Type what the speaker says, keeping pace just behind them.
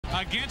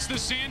against the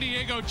San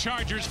Diego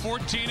Chargers,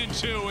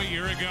 14-2 a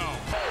year ago.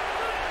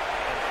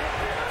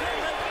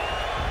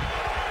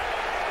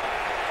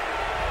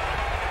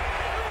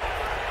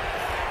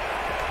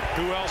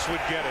 Who else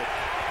would get it?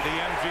 The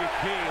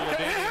MVP,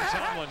 LaDainian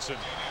Tomlinson.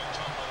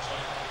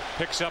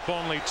 Picks up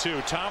only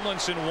 2.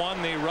 Tomlinson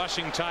won the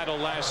rushing title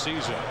last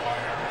season.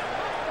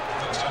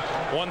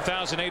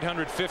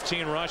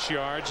 1,815 rush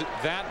yards.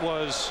 That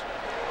was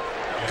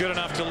good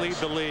enough to lead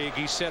the league.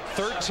 He set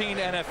 13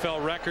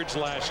 NFL records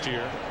last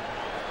year,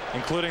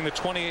 including the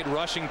 28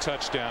 rushing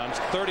touchdowns,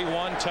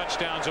 31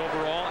 touchdowns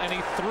overall, and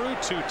he threw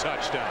 2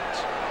 touchdowns.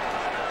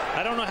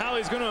 I don't know how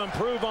he's going to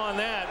improve on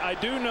that. I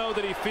do know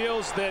that he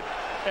feels that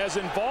as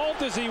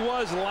involved as he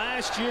was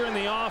last year in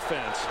the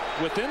offense,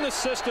 within the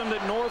system that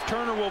Norv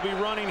Turner will be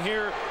running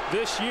here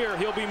this year,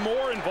 he'll be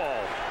more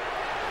involved.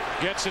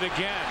 Gets it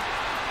again.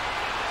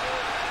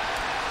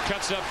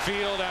 Cuts up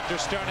field after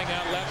starting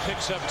out left,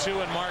 picks up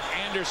 2, and Mark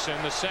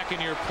Anderson, the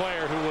second-year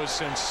player who was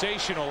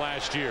sensational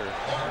last year,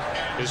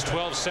 his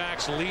 12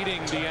 sacks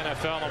leading the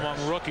NFL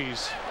among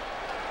rookies,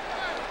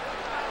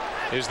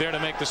 is there to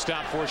make the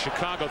stop for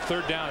Chicago.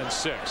 3rd down and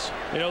 6.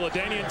 You know,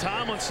 LaDainian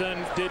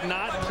Tomlinson did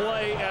not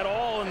play at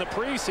all in the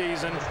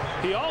preseason.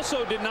 He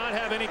also did not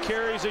have any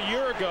carries a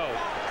year ago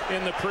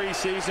in the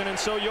preseason, and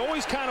so you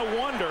always kind of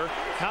wonder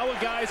how a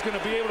guy's going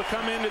to be able to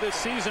come into this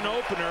season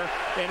opener,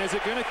 and is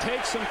it going to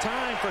take some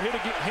time for him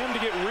to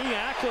get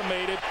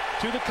reacclimated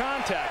to the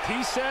contact.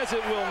 He says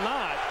it will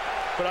not,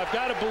 but I've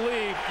got to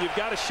believe you've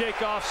got to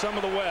shake off some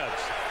of the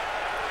webs.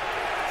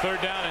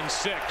 3rd down and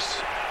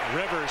 6.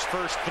 Rivers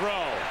first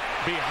throw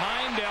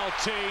behind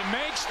LT,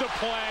 makes the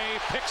play,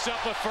 picks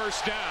up a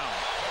 1st down.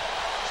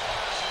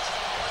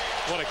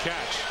 What a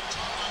catch.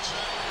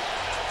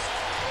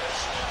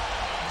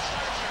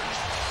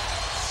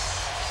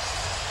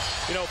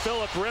 You know,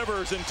 Philip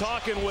Rivers, in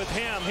talking with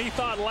him, he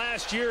thought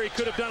last year he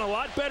could have done a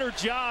lot better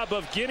job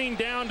of getting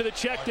down to the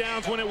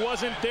checkdowns when it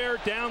wasn't there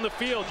down the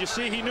field. You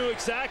see, he knew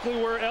exactly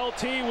where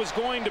LT was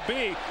going to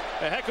be.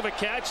 A heck of a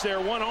catch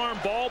there, one-arm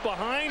ball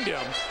behind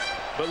him.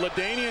 But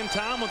LaDainian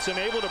Tomlinson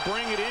able to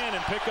bring it in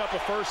and pick up a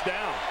 1st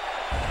down.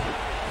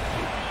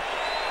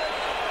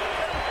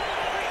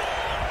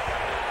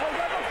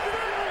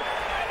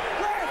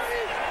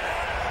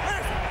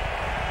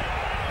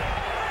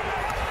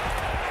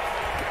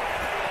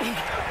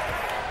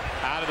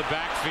 Out of the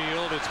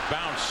backfield, it's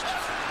bounced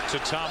to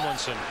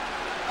Tomlinson.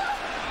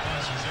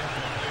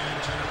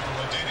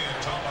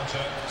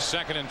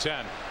 2nd and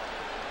 10.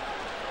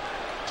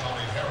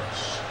 Tommy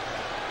Harris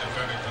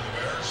defending for the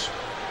Bears.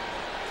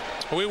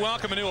 We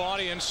welcome a new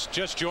audience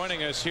just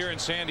joining us here in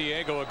San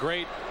Diego. A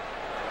great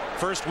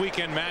first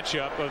weekend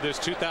matchup of this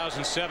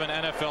 2007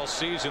 NFL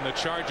season. The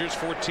Chargers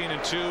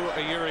 14-2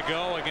 a year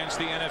ago against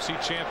the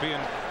NFC champion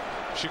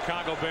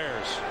Chicago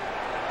Bears.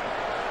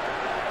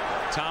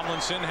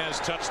 Tomlinson has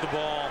touched the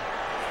ball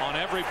on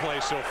every play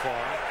so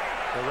far.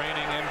 The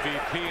reigning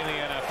MVP in the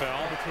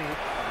NFL.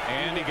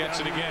 And he gets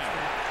it again.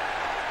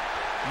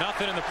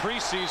 Nothing in the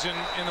preseason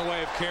in the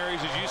way of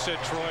carries, as you said,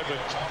 Troy, but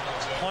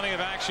plenty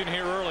of action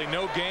here early.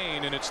 No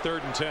gain, and it's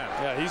 3rd and 10.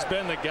 Yeah, he's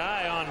been the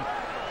guy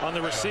on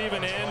the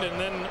receiving end, and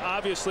then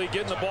obviously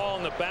getting the ball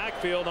in the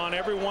backfield on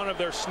every one of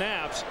their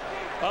snaps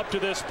up to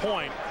this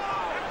point.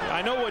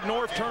 I know what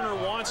Norv Turner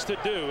wants to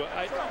do.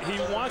 He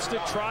wants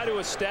to try to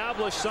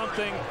establish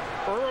something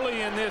early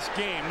in this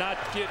game, not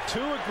get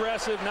too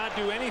aggressive, not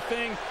do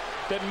anything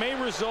that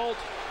may result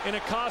in a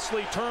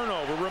costly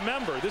turnover.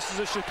 Remember, this is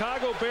a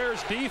Chicago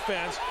Bears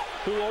defense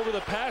who over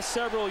the past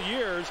several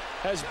years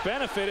has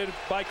benefited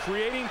by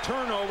creating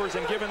turnovers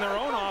and giving their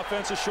own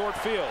offense a short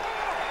field.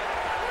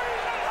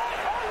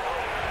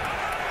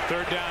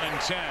 3rd down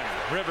and 10.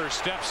 Rivers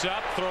steps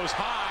up, throws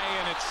high,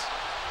 and it's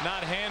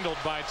not handled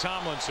by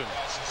Tomlinson.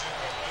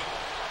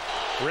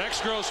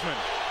 Rex Grossman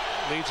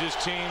leads his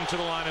team to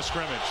the line of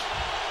scrimmage.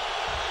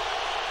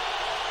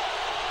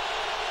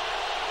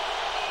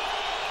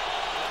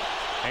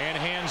 And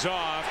hands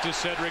off to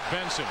Cedric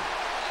Benson.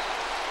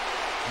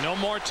 No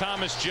more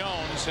Thomas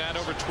Jones. Had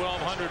over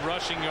 1,200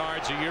 rushing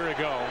yards a year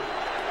ago.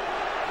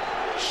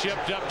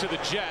 Shipped up to the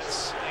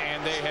Jets,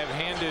 and they have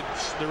handed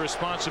the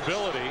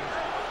responsibility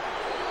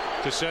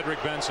to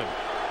Cedric Benson.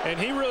 And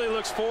he really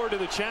looks forward to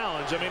the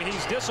challenge. I mean,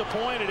 he's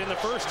disappointed in the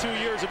first 2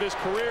 years of his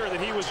career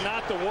that he was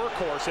not the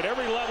workhorse. At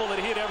every level that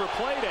he had ever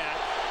played at,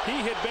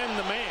 he had been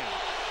the man.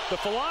 The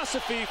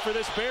philosophy for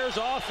this Bears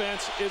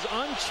offense is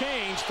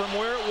unchanged from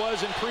where it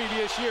was in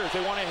previous years.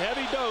 They want a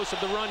heavy dose of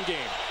the run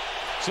game.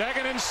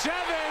 2nd and 7,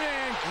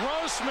 and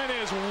Grossman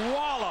is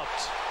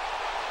walloped.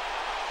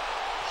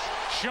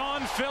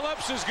 Sean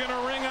Phillips is going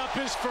to ring up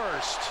his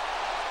first.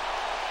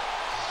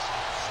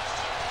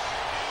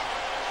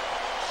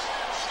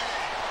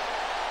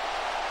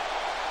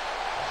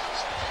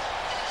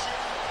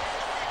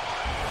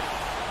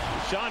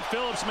 Sean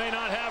Phillips may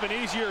not have an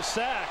easier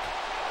sack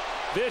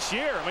this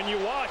year. I mean, you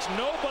watch,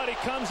 nobody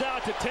comes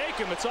out to take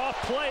him. It's off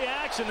play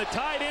action. The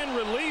tight end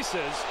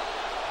releases,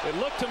 It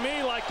looked to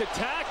me like the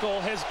tackle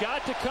has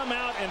got to come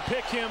out and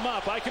pick him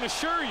up. I can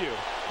assure you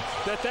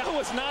that that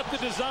was not the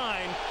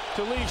design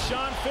to leave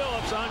Sean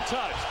Phillips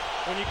untouched.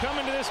 When you come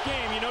into this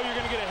game, you know you're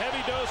going to get a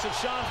heavy dose of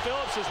Sean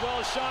Phillips as well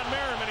as Sean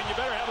Merriman, and you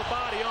better have a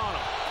body on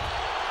him.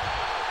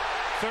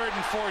 3rd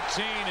and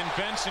 14, and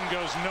Benson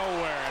goes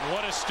nowhere. And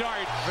what a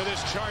start for this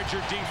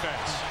Charger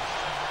defense.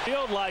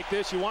 Field like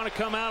this, you want to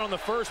come out on the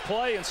first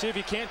play and see if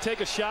you can't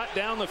take a shot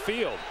down the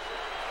field.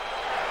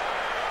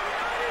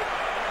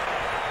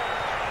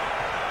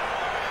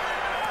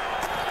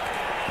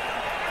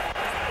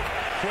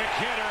 Quick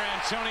hitter,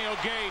 Antonio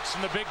Gates,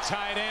 and the big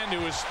tight end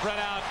who is spread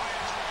out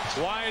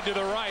wide to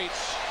the right,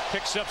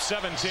 picks up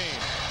 17.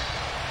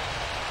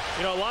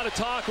 You know, a lot of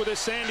talk with this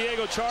San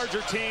Diego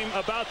Charger team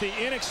about the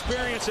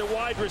inexperience at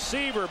wide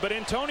receiver, but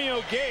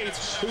Antonio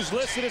Gates, who's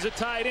listed as a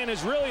tight end,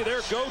 is really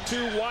their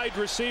go-to wide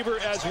receiver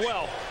as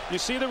well. You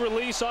see the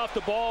release off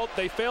the ball.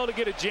 They fail to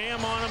get a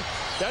jam on him.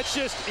 That's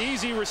just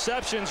easy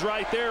receptions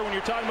right there when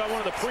you're talking about one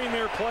of the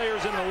premier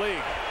players in the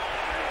league.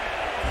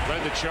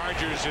 Led the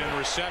Chargers in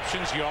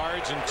receptions,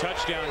 yards, and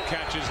touchdown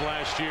catches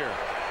last year.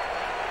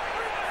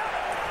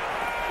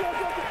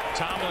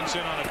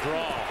 Tomlinson on a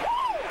draw.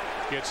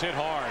 Gets hit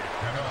hard.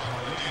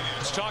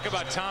 Let's talk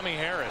about Tommy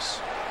Harris.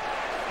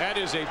 That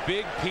is a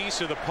big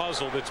piece of the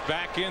puzzle that's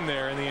back in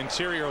there in the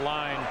interior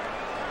line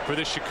for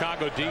the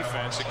Chicago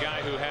defense. A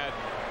guy who had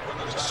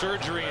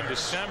surgery in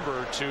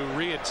December to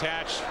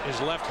reattach his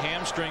left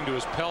hamstring to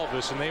his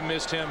pelvis, and they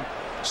missed him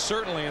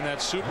certainly in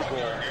that Super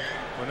Bowl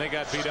when they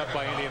got beat up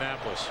by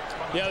Indianapolis.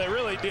 Yeah, they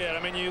really did.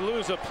 I mean, you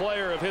lose a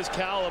player of his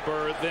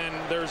caliber, then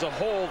there's a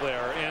hole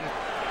there. And,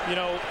 you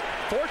know,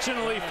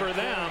 fortunately for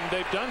them,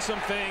 they've done some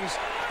things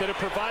that have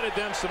provided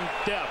them some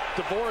depth.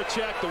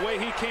 Dvorak, the way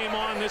he came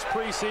on this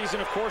preseason,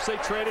 of course, they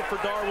traded for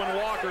Darwin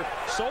Walker.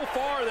 So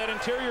far, that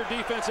interior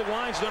defensive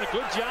line's done a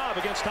good job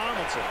against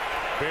Tomlinson.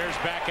 Bears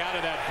back out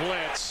of that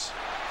blitz.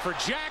 For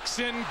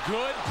Jackson,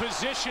 good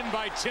position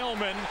by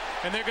Tillman,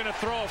 and they're going to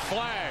throw a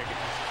flag.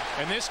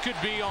 And this could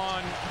be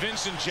on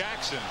Vincent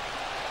Jackson.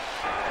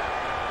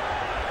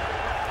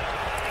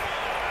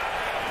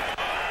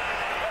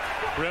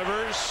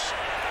 Rivers,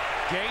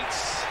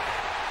 Gates,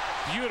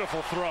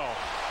 beautiful throw.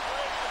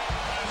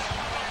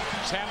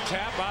 Tap,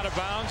 tap, out of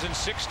bounds, and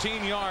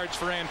 16 yards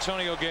for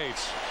Antonio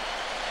Gates.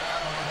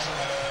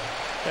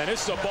 And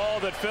this is a ball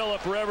that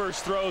Phillip Rivers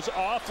throws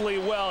awfully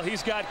well.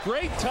 He's got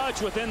great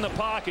touch within the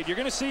pocket. You're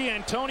going to see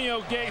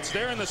Antonio Gates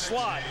there in the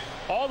slot.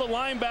 All the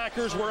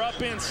linebackers were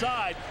up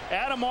inside.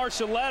 Adam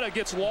Archuleta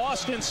gets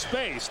lost in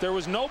space. There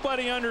was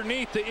nobody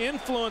underneath to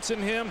influence in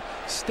him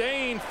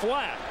staying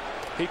flat.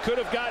 He could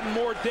have gotten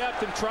more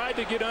depth and tried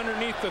to get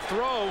underneath the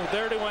throw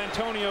there to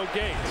Antonio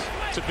Gates.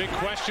 It's a big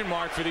question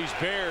mark for these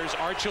Bears.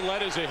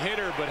 Archuleta's a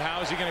hitter, but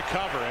how is he going to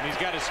cover? And he's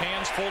got his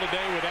hands full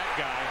today with that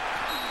guy,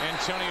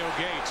 Antonio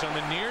Gates. On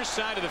the near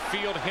side of the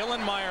field,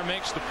 Hillenmeyer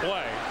makes the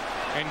play,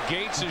 and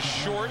Gates is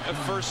short of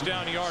first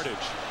down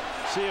yardage.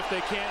 See if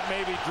they can't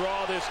maybe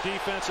draw this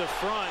defensive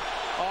front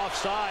off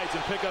sides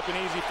and pick up an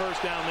easy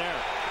first down there.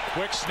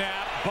 Quick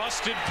snap,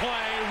 busted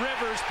play.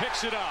 Rivers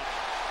picks it up.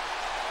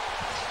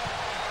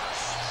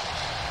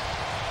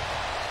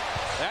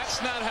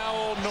 That's not how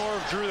old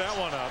Norv drew that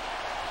one up.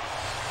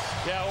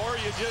 Yeah, or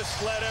you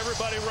just let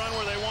everybody run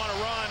where they want to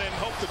run and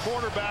hope the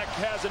quarterback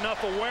has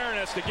enough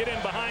awareness to get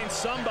in behind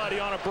somebody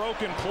on a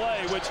broken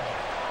play, which,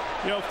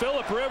 you know,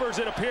 Phillip Rivers,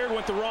 it appeared,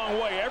 went the wrong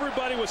way.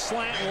 Everybody was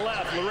slanting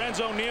left.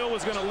 Lorenzo Neal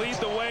was going to lead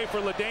the way for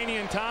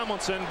LaDainian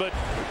Tomlinson, but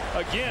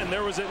again,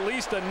 there was at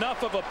least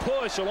enough of a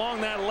push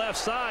along that left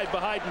side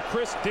behind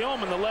Chris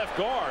Dillman, the left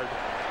guard,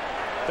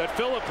 that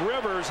Phillip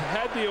Rivers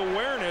had the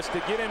awareness to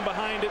get in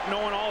behind it,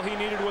 knowing all he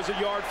needed was a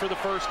yard for the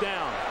first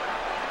down.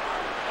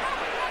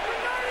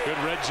 Good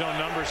red zone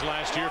numbers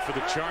last year for the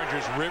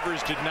Chargers.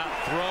 Rivers did not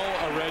throw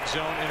a red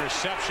zone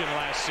interception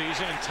last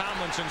season, and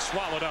Tomlinson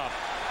swallowed up.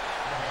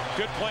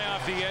 Good play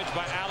off the edge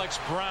by Alex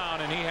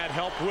Brown, and he had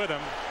help with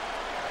him.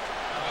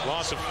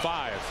 Loss of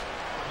 5.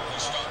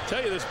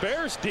 Tell you, this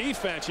Bears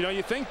defense, you know,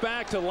 you think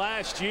back to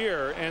last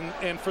year,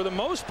 and for the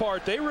most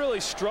part, they really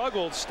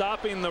struggled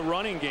stopping the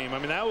running game. I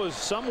mean, that was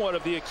somewhat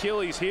of the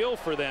Achilles heel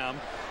for them.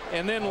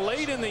 And then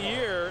late in the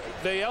year,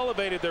 they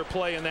elevated their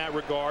play in that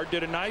regard,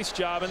 did a nice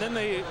job, and then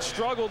they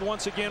struggled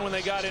once again when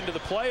they got into the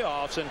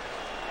playoffs. And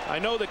I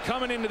know that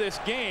coming into this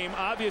game,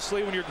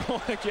 obviously, when you're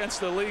going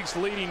against the league's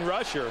leading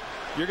rusher,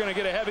 you're going to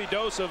get a heavy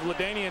dose of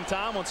LaDainian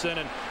Tomlinson,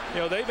 and, you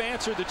know, they've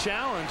answered the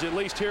challenge, at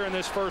least here in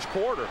this first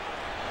quarter.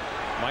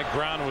 Mike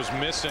Brown was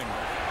missing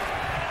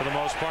for the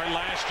most part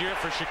last year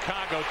for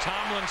Chicago.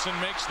 Tomlinson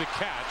makes the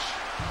catch.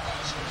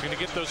 He's going to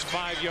get those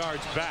 5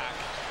 yards back.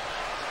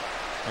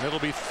 And it'll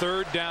be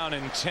 3rd down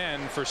and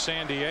 10 for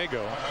San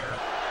Diego.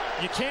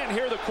 You can't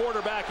hear the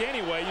quarterback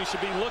anyway. You should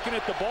be looking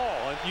at the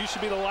ball, and you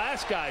should be the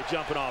last guy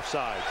jumping off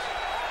sides.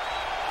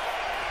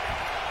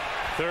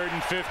 3rd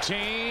and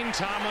 15.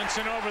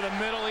 Tomlinson over the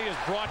middle. He is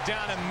brought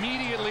down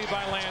immediately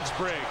by Lance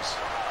Briggs,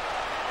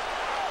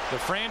 the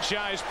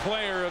franchise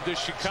player of the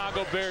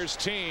Chicago Bears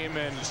team,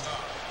 and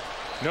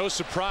No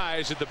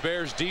surprise that the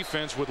Bears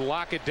defense would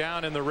lock it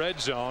down in the red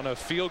zone. A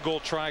field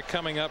goal try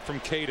coming up from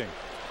Kading.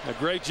 A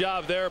great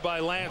job there by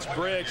Lance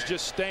Briggs,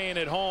 just staying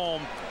at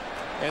home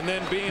and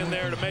then being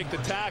there to make the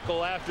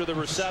tackle after the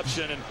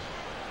reception. And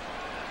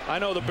I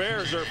know the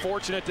Bears are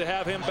fortunate to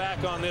have him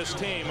back on this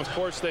team. Of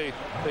course, they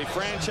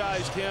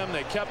franchised him.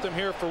 They kept him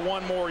here for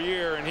one more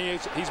year, and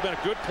he's been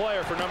a good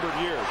player for a number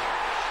of years.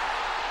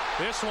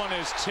 This one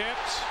is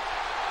tipped.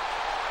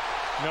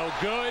 No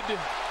good.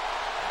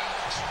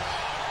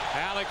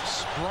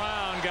 Alex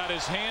Brown got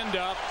his hand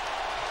up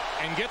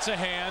and gets a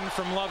hand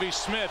from Lovie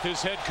Smith,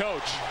 his head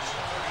coach.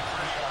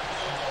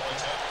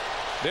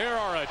 There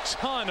are a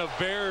ton of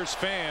Bears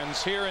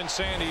fans here in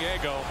San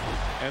Diego,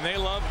 and they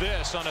love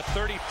this on a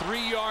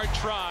 33-yard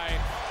try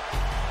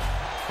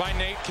by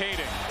Nate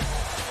Kading.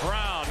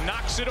 Brown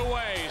knocks it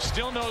away.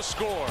 Still no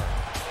score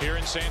here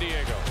in San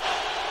Diego.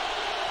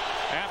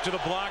 After the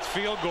blocked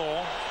field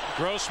goal,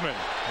 Grossman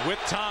with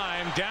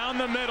time down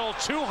the middle,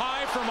 too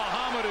high for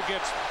Muhammad, who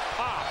gets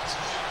popped.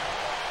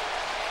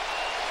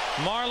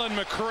 Marlon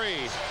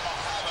McCree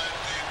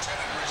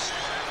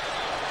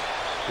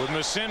with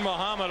Muhsin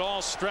Muhammad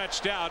all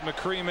stretched out.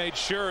 McCree made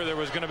sure there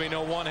was going to be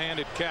no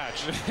one-handed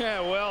catch. Yeah,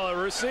 well, a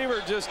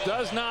receiver just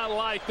does not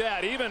like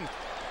that.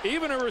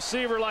 Even a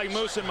receiver like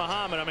Muhsin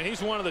Muhammad, I mean,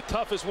 he's one of the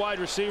toughest wide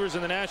receivers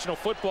in the National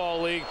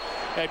Football League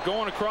at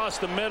going across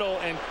the middle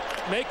and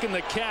making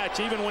the catch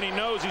even when he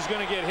knows he's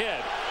going to get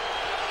hit.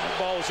 That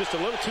ball was just a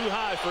little too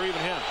high for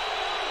even him.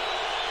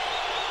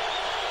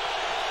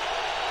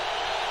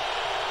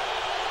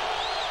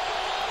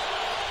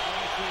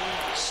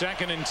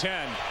 Second and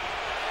 10.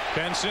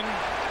 Benson,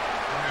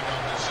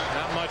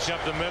 not much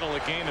up the middle, a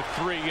gain of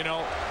 3. You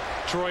know,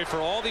 Troy, for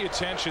all the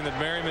attention that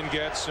Merriman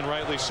gets, and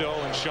rightly so,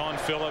 and Sean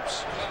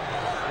Phillips,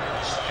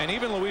 and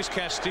even Luis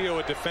Castillo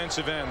at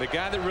defensive end, the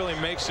guy that really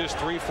makes this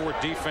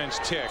 3-4 defense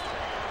tick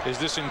is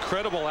this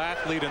incredible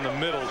athlete in the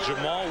middle,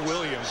 Jamal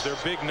Williams, their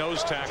big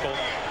nose tackle,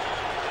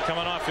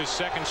 coming off his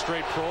second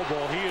straight Pro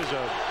Bowl.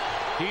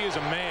 He is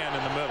a man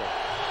in the middle.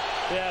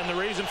 Yeah, and the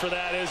reason for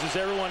that is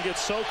everyone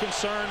gets so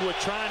concerned with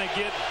trying to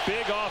get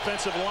big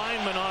offensive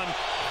linemen on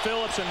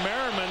Phillips and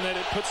Merriman that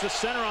it puts the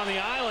center on the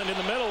island in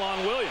the middle on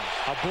Williams.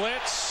 A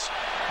blitz,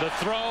 the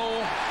throw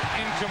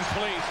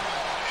incomplete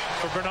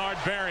for Bernard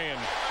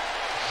Berrien.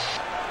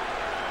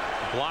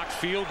 Blocked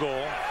field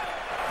goal.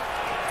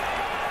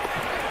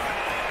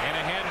 And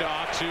a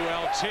handoff to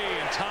LT,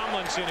 and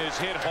Tomlinson is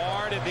hit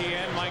hard at the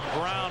end. Mike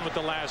Brown with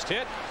the last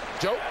hit.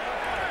 Joe.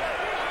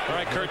 All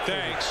right, Kurt,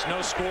 thanks.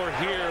 No score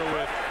here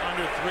with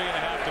under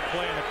 3.5 to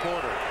play in the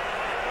quarter.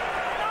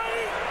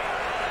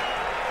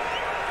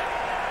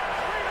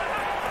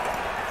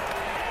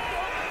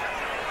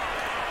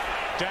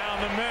 Down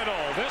the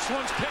middle. This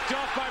one's picked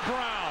off by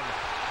Brown.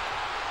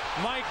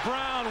 Mike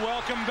Brown,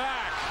 welcome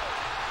back.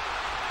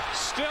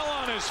 Still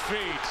on his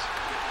feet.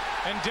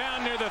 And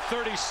down near the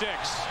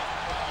 36.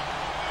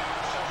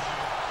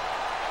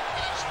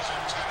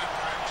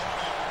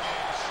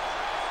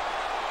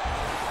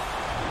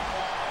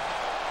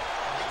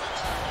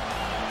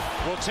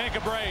 We'll take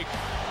a break.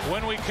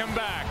 When we come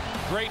back,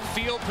 great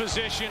field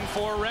position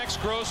for Rex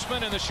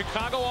Grossman and the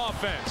Chicago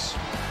offense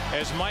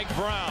as Mike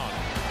Brown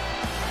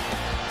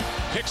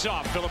picks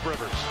off Phillip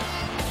Rivers.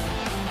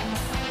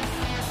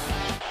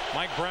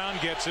 Mike Brown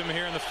gets him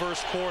here in the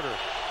first quarter.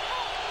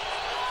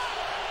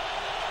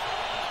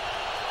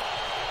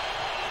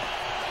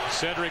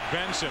 Cedric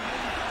Benson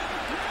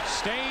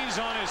stays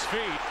on his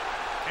feet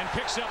and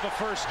picks up a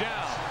first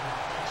down.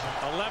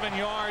 11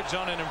 yards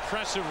on an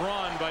impressive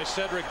run by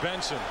Cedric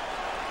Benson.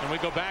 And we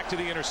go back to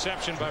the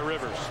interception by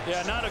Rivers.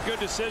 Yeah, not a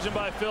good decision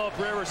by Phillip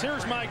Rivers.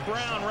 Here's Mike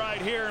Brown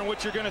right here, and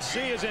what you're going to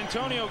see is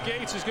Antonio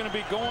Gates is going to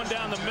be going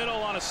down the middle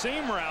on a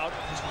seam route.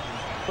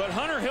 But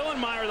Hunter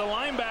Hillenmeyer, the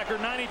linebacker,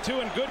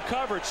 92 in good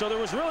coverage, so there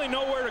was really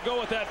nowhere to go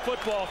with that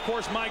football. Of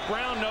course, Mike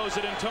Brown knows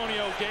that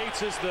Antonio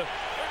Gates is the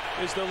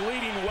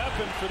leading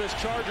weapon for this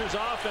Chargers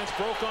offense.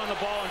 Broke on the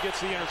ball and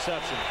gets the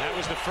interception. That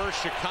was the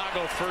first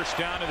Chicago first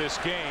down of this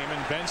game,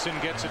 and Benson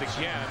gets it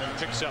again and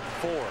picks up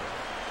 4.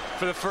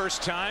 For the first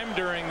time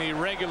during the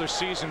regular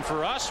season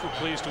for us, we're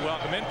pleased to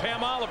welcome in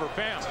Pam Oliver.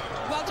 Pam.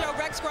 Well, Joe,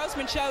 Rex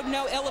Grossman showed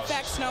no ill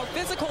effects, no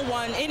physical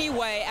one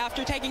anyway,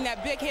 after taking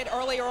that big hit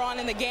earlier on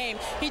in the game.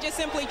 He just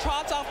simply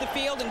trots off the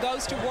field and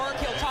goes to work.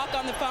 He'll talk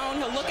on the phone.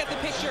 He'll look at the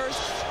pictures,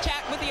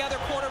 chat with the other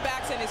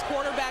quarterbacks and his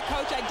quarterback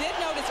coach. I did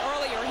notice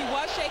earlier he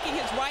was shaking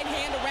his right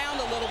hand around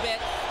a little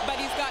bit,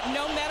 but he's got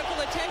no medical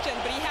attention,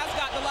 but he has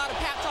gotten a lot of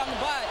pats on the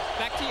butt.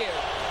 Back to you.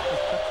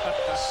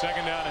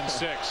 Second down and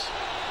 6.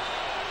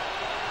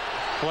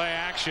 Play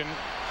action,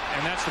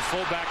 and that's the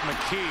fullback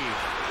McKee.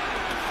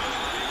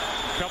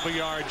 A couple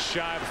yards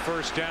shy of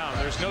first down.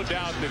 There's no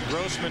doubt that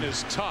Grossman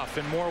is tough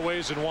in more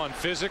ways than one.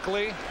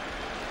 Physically,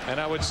 and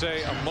I would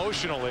say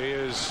emotionally,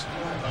 is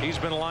he's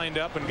been lined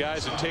up and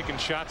guys have taken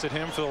shots at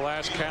him for the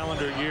last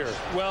calendar year.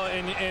 Well,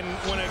 and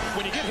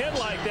when you get hit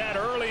like that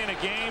early in a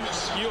game,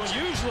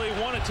 usually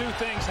one of two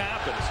things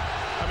happens.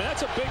 I mean,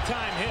 that's a big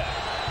time hit.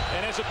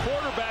 And as a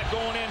quarterback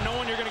going in,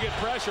 knowing you're going to get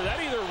pressure, that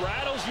either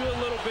rattles you a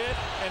little bit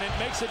and it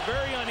makes it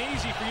very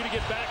uneasy for you to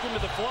get back into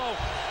the flow,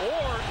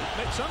 or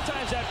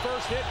sometimes that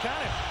first hit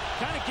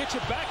kind of gets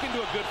you back into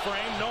a good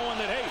frame, knowing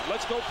that, hey,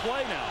 let's go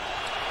play now.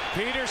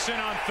 Peterson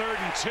on 3rd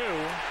and 2,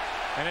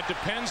 and it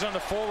depends on the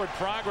forward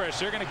progress.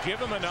 They're going to give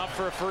him enough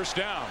for a first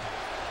down.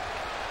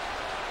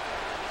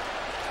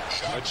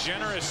 A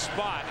generous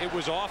spot. It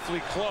was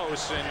awfully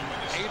close, and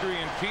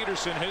Adrian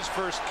Peterson, his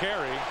first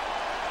carry,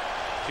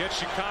 gets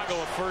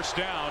Chicago a first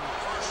down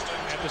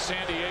at the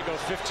San Diego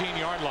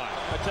 15-yard line.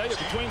 I tell you,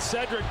 between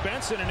Cedric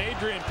Benson and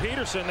Adrian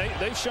Peterson,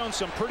 they've shown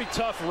some pretty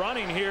tough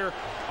running here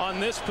on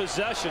this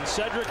possession.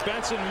 Cedric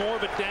Benson, more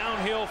of a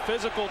downhill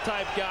physical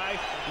type guy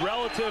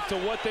relative to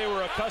what they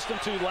were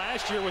accustomed to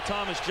last year with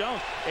Thomas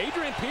Jones.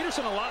 Adrian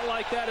Peterson, a lot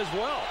like that as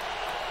well.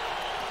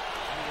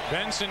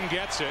 Benson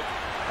gets it.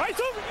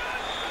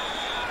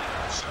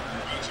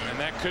 And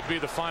that could be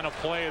the final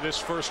play of this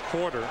first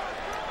quarter.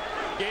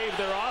 Gave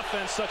their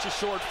offense such a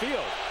short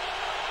field.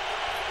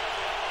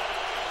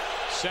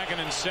 2nd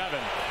and 7.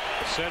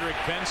 Cedric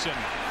Benson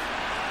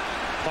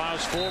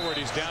plows forward.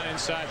 He's down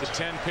inside the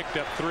 10, picked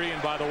up 3.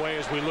 And by the way,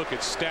 as we look at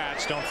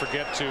stats, don't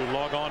forget to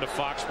log on to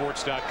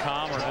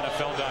foxsports.com or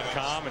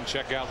NFL.com and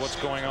check out what's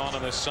going on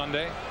this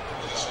Sunday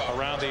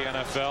around the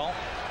NFL.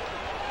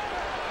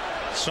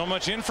 So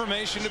much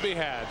information to be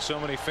had, so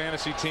many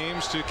fantasy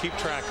teams to keep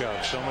track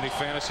of, so many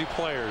fantasy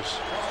players.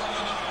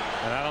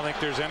 And I don't think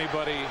there's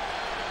anybody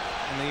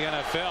in the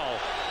NFL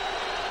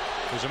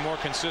who's a more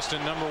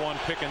consistent #1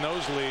 pick in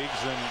those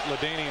leagues than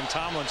LaDainian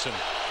Tomlinson.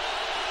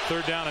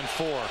 3rd down and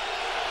 4.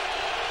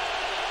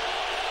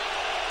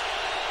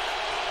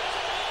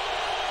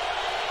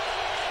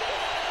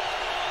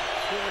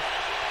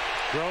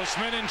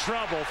 Grossman in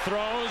trouble,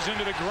 throws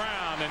into the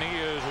ground, and he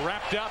is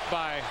wrapped up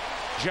by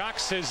Jacques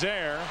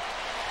Césaire.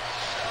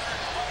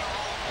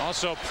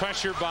 Also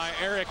pressured by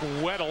Eric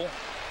Weddle,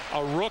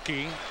 a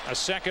rookie, a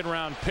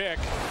 2nd-round pick,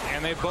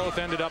 and they both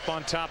ended up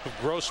on top of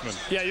Grossman.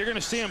 Yeah, you're going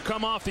to see him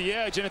come off the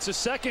edge, and it's the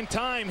 2nd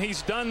time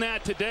he's done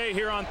that today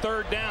here on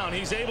 3rd down.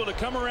 He's able to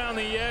come around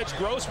the edge.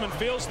 Grossman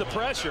feels the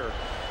pressure,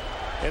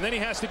 and then he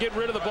has to get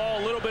rid of the ball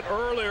a little bit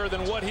earlier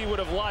than what he would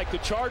have liked. The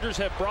Chargers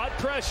have brought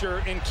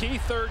pressure in key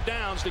 3rd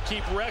downs to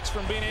keep Rex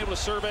from being able to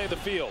survey the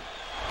field.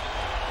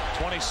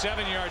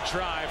 27-yard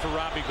try for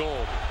Robbie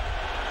Gould.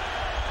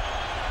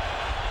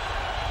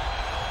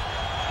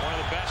 One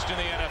of the best in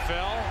the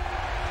NFL.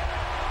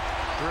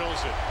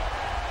 Drills it.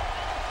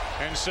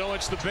 And so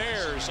it's the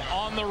Bears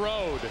on the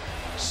road.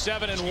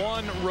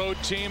 7-1 road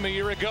team a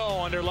year ago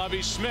under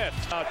Lovie Smith.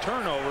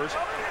 Turnovers,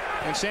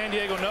 and San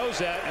Diego knows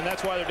that, and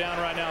that's why they're down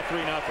right now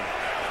 3-0.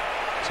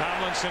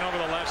 Tomlinson over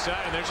the left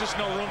side, and there's just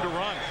no room to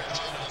run.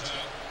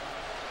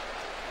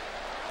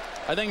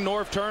 I think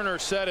Norv Turner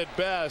said it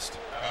best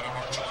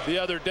the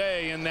other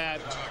day in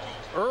that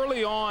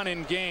early on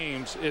in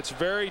games, it's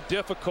very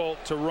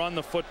difficult to run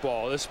the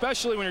football,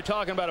 especially when you're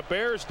talking about a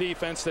Bears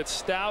defense that's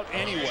stout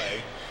anyway,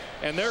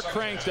 and they're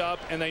cranked up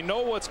and they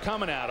know what's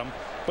coming at them,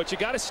 but you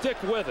got to stick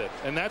with it,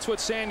 and that's what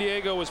San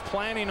Diego was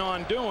planning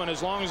on doing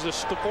as long as the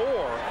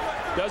score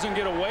doesn't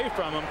get away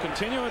from them,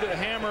 continuing to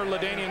hammer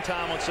LaDainian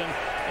Tomlinson,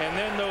 and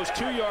then those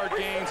 2-yard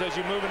gains as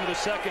you move into the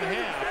second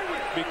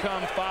half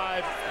become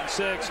 5,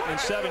 6, and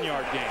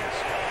 7-yard gains.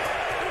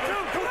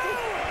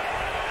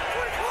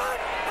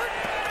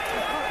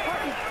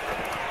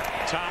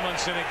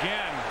 Tomlinson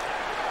again,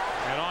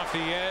 and off the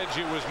edge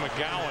it was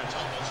McGowan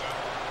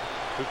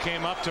who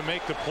came up to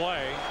make the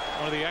play.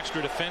 One of the extra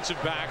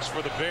defensive backs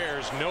for the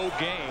Bears. No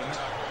gain,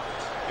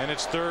 and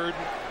it's 3rd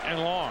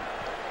and long.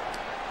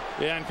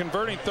 Yeah, and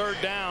converting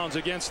 3rd downs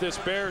against this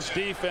Bears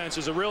defense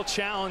is a real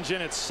challenge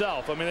in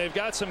itself. I mean, they've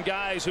got some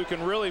guys who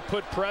can really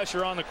put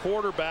pressure on the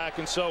quarterback,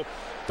 and so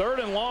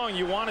 3rd and long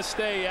you want to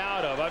stay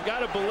out of. I've got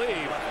to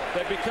believe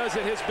that because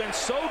it has been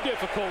so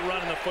difficult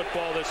running the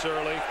football this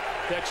early,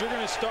 that you're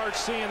going to start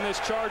seeing this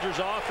Chargers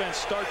offense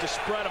start to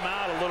spread them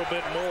out a little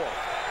bit more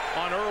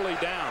on early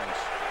downs.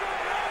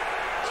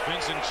 It's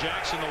Vincent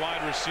Jackson, the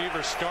wide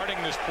receiver, starting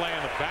this play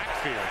in the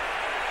backfield.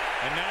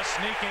 And now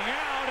sneaking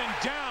out, and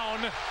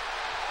down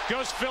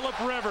goes Phillip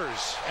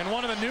Rivers. And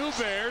one of the new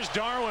Bears,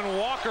 Darwin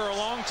Walker, a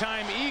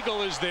longtime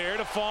Eagle, is there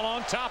to fall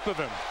on top of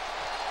him.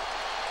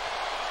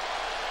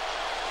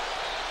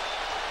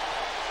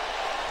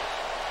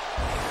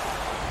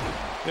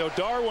 You know,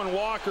 Darwin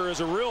Walker is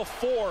a real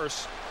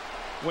force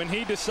when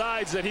he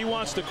decides that he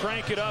wants to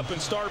crank it up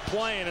and start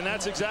playing, and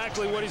that's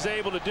exactly what he's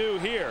able to do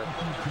here.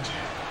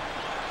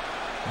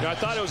 You know, I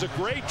thought it was a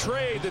great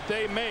trade that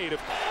they made.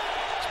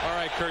 All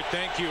right, Kurt,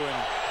 thank you,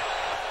 and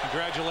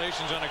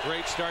congratulations on a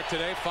great start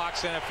today.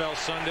 Fox NFL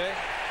Sunday.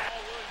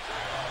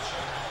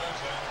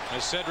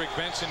 As Cedric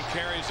Benson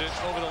carries it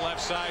over the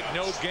left side,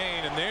 no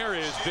gain, and there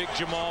is big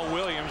Jamal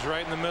Williams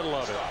right in the middle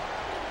of it.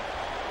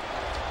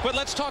 But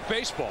let's talk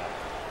baseball,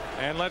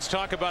 and let's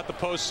talk about the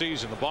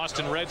postseason. The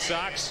Boston Red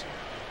Sox,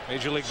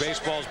 Major League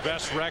Baseball's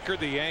best record.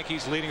 The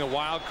Yankees leading a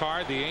wild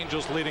card. The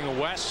Angels leading the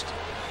West.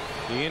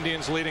 The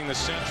Indians leading the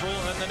Central,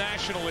 and then the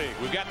National League.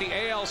 We've got the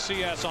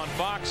ALCS on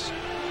Fox.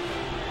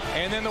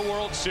 and then the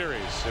World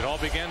Series. It all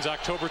begins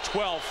October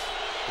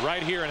 12th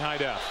right here in high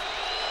def.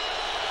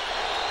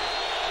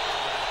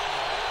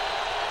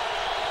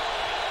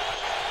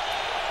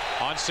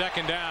 On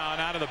second down,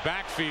 out of the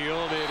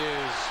backfield, it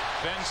is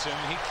Benson.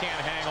 He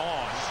can't hang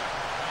on.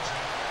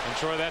 And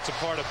Troy, that's a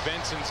part of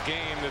Benson's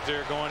game that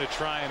they're going to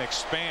try and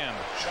expand.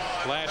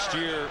 Last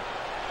year,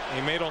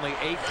 he made only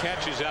 8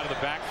 catches out of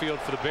the backfield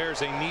for the Bears.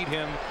 They need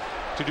him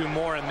to do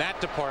more in that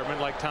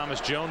department like Thomas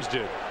Jones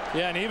did.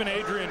 Yeah, and even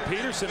Adrian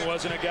Peterson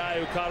wasn't a guy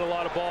who caught a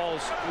lot of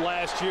balls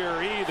last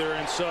year either.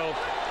 And so,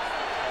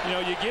 you know,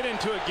 you get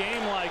into a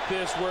game like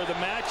this where the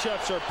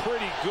matchups are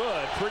pretty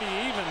good, pretty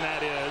even,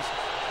 that is.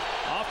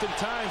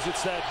 Oftentimes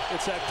it's that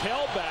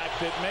tailback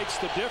that makes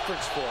the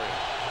difference for you.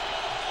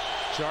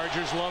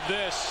 Chargers love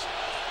this.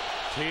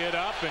 Tee it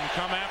up and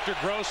come after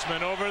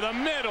Grossman over the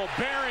middle.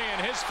 Berrien,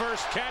 his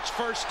first catch,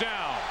 first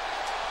down.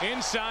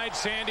 Inside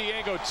San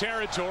Diego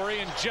territory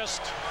and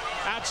just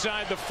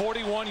outside the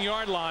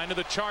 41-yard line of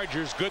the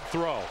Chargers. Good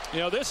throw. You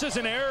know, this is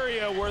an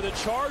area where the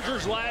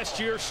Chargers last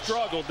year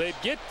struggled. They'd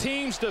get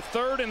teams to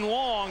 3rd and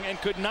long and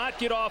could not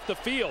get off the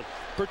field.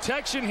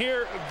 Protection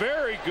here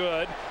very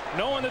good,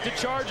 knowing that the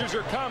Chargers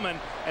are coming,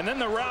 and then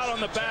the route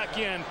on the back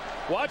end.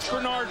 Watch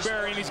Bernard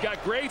Berrien. He's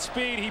got great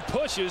speed. He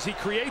pushes. He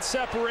creates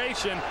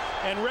separation,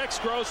 and Rex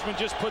Grossman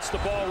just puts the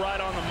ball right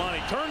on the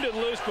money. Turned it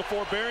loose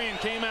before Berrien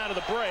came out of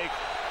the break,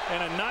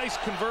 and a nice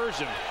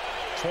conversion.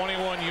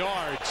 21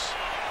 yards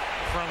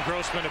from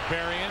Grossman to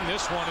Berrien.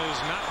 This one is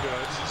not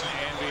good,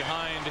 and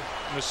behind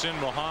Muhsin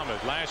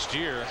Muhammad. Last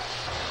year,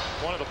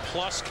 one of the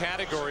plus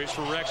categories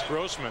for Rex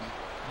Grossman,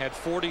 had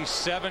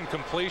 47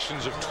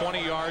 completions of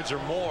 20 yards or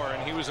more,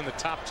 and he was in the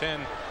top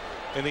 10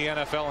 in the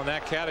NFL in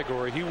that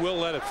category. He will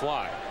let it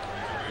fly.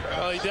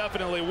 Well, he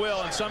definitely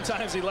will, and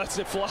sometimes he lets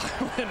it fly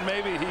when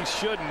maybe he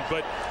shouldn't.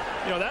 But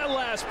you know, that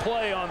last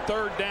play on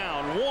 3rd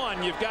down,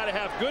 one, you've got to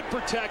have good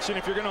protection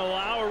if you're going to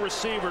allow a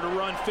receiver to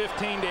run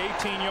 15 to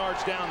 18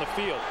 yards down the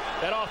field.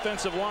 That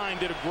offensive line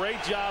did a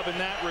great job in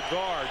that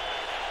regard.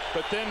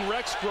 But then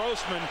Rex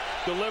Grossman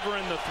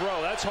delivering the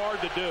throw, that's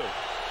hard to do.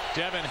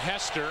 Devin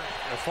Hester,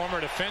 a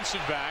former defensive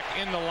back,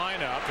 in the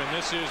lineup, and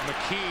this is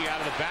McKee out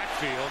of the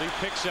backfield. He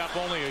picks up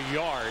only a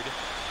yard.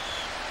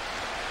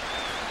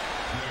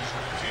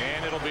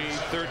 And it'll be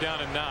 3rd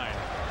down and 9.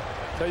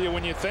 Tell you,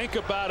 when you think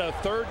about a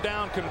 3rd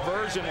down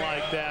conversion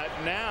like that,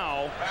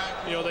 now,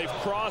 you know, they've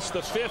crossed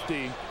the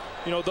 50.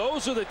 You know,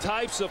 those are the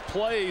types of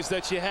plays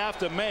that you have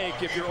to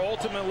make if you're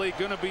ultimately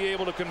going to be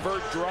able to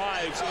convert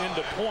drives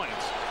into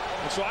points.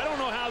 And so I don't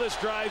know how this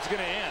drive's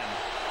going to end.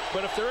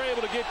 But if they're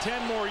able to get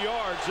 10 more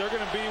yards, they're going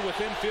to be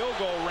within field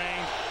goal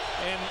range.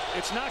 And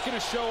it's not going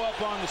to show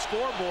up on the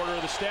scoreboard or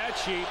the stat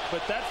sheet,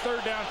 but that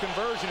 3rd down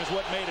conversion is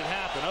what made it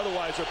happen.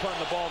 Otherwise, they're punting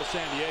the ball to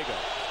San Diego.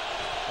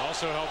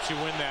 Also helps you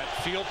win that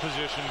field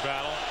position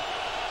battle.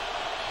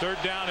 3rd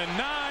down and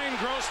 9.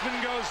 Grossman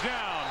goes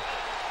down.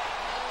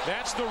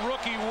 That's the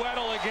rookie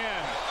Weddle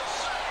again.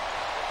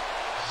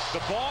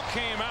 The ball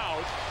came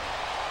out.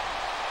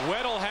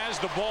 Weddle has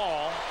the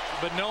ball,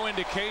 but no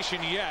indication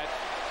yet.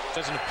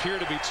 Doesn't appear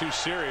to be too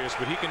serious,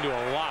 but he can do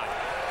a lot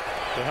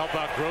to help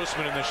out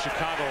Grossman in the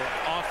Chicago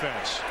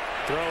offense.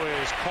 Throw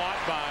is caught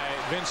by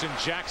Vincent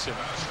Jackson.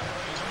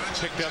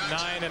 Picked up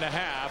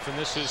 9.5, and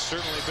this has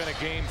certainly been a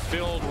game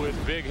filled with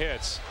big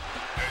hits.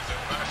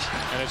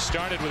 And it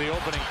started with the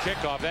opening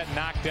kickoff. That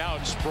knocked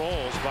out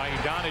Sproles by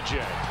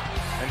Idonije.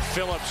 And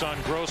Phillips on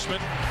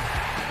Grossman.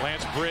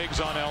 Lance Briggs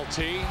on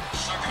LT.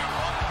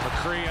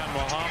 McCree on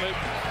Muhammad.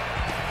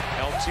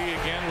 LT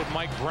again with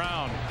Mike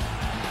Brown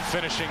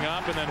finishing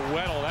up, and then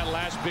Weddle, that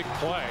last big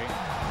play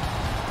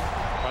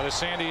by the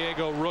San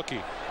Diego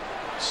rookie.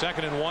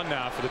 2nd and 1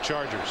 now for the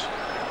Chargers.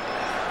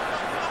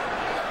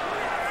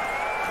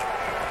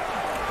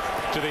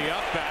 To the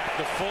up back,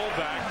 the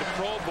fullback, the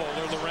Pro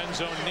Bowler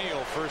Lorenzo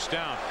Neal, 1st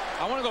down.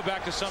 I want to go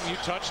back to something you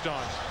touched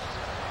on,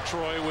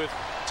 Troy, with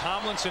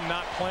Tomlinson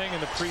not playing in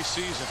the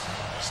preseason.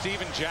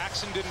 Steven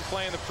Jackson didn't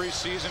play in the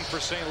preseason for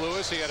St.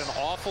 Louis. He had an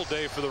awful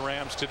day for the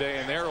Rams today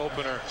in their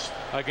opener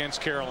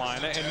against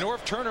Carolina. And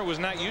Norv Turner was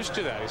not used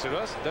to that. He said,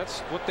 well, that's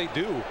what they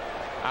do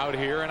out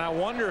here. And I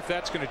wonder if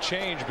that's going to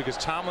change, because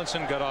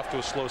Tomlinson got off to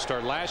a slow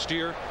start last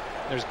year.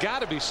 There's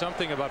got to be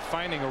something about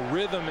finding a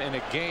rhythm in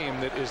a game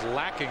that is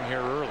lacking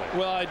here early.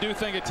 Well, I do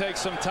think it takes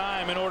some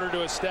time in order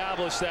to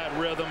establish that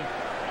rhythm.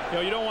 You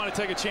know, you don't want to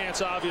take a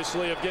chance,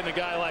 obviously, of getting a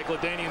guy like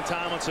LaDainian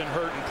Tomlinson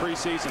hurt in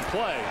preseason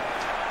play.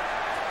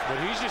 But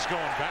he's just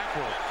going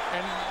backward.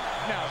 And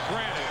now,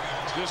 granted,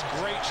 this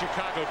great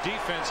Chicago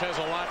defense has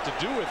a lot to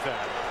do with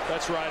that.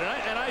 That's right.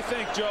 And I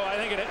think, Joe, I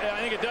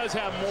think it does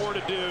have more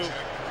to do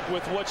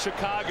with what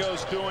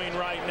Chicago's doing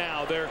right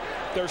now.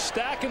 They're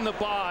stacking the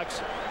box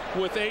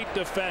with 8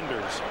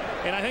 defenders.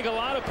 And I think a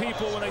lot of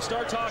people, when they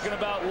start talking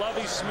about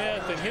Lovie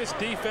Smith and his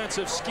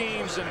defensive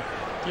schemes and,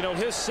 you know,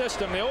 his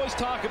system, they always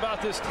talk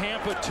about this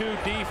Tampa 2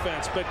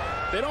 defense, but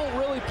they don't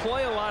really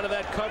play a lot of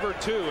that cover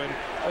 2, and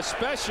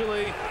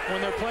especially when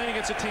they're playing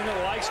against a team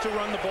that likes to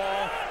run the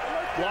ball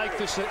like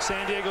the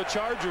San Diego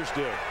Chargers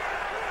do.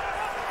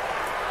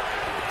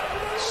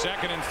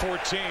 2nd and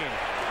 14.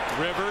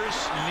 Rivers,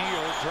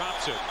 Neal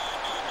drops it.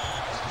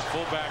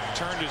 Fullback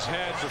turned his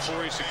head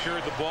before he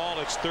secured the ball.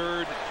 It's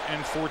 3rd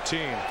and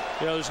 14.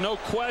 There's no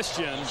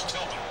question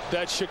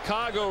that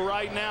Chicago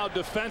right now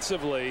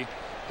defensively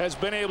has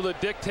been able to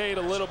dictate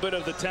a little bit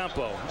of the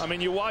tempo. I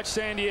mean, you watch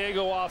San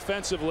Diego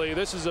offensively.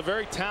 This is a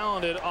very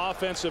talented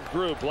offensive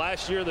group.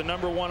 Last year, the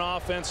 #1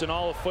 offense in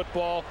all of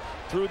football.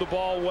 Threw the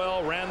ball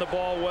well, ran the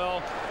ball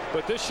well.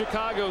 But this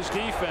Chicago's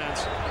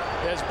defense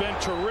has been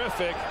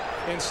terrific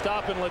in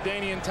stopping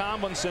LaDainian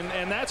Tomlinson,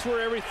 and that's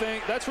where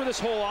this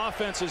whole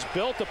offense is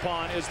built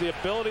upon, is the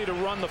ability to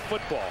run the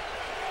football.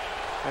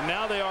 And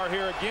now they are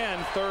here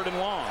again, 3rd and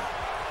long.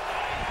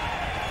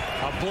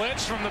 A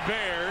blitz from the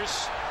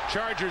Bears.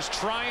 Chargers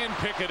try and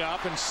pick it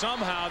up, and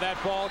somehow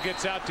that ball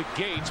gets out to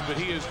Gates, but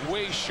he is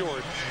way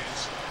short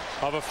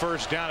of a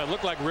first down. It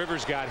looked like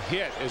Rivers got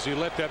hit as he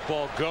let that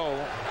ball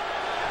go.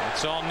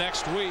 It's all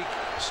next week,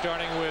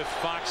 starting with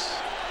Fox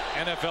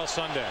NFL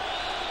Sunday.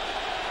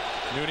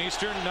 Noon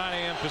Eastern, 9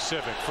 a.m.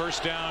 Pacific.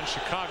 First down,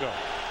 Chicago.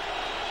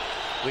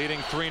 Leading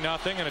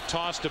 3-0, and a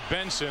toss to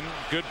Benson.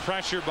 Good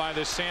pressure by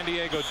the San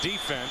Diego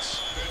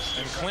defense.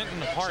 And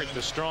Clinton Hart,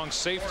 the strong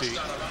safety,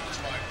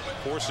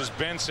 forces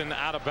Benson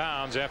out of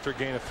bounds after a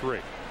gain of 3.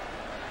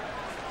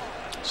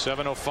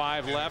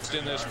 7:05 left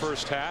in this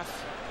first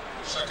half.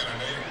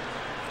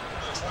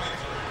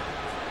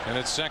 And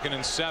it's 2nd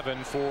and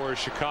 7 for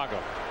Chicago.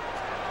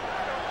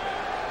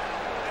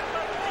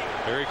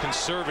 Very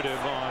conservative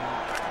on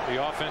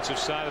the offensive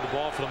side of the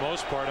ball for the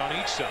most part on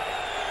each side.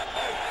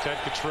 Ted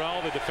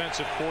Cottrell, the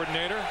defensive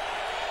coordinator,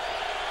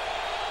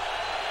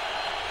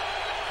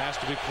 has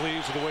to be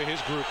pleased with the way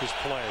his group has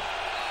played.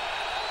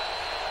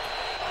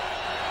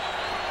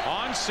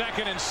 On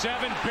 2nd and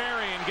 7,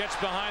 Berrien gets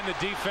behind the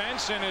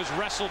defense and is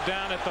wrestled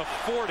down at the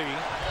 40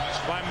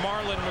 by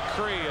Marlon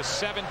McCree. A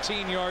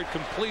 17-yard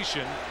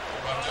completion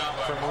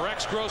from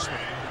Rex Grossman.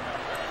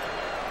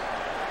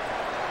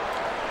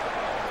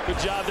 Good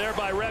job there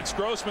by Rex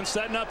Grossman,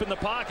 setting up in the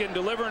pocket and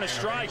delivering a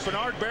strike.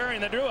 Bernard Berrien,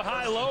 they do a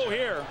high-low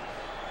here.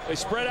 They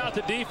spread out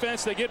the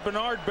defense. They get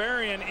Bernard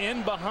Berrien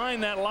in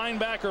behind that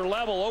linebacker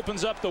level,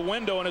 opens up the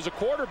window, and as a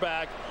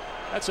quarterback,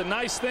 that's a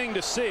nice thing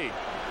to see.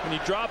 When you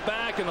drop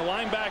back and the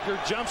linebacker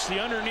jumps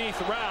the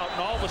underneath route,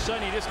 and all of a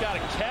sudden you just got a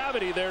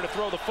cavity there to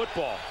throw the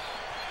football.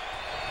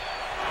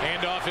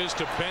 Handoff is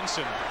to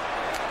Benson.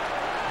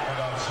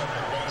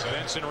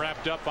 Benson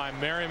wrapped up by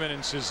Merriman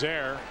and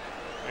Cesare.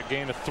 A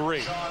gain of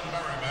 3.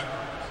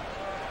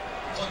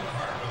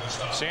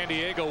 San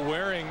Diego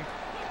wearing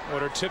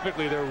what are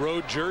typically their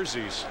road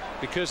jerseys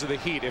because of the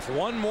heat. If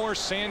one more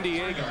San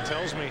Diegan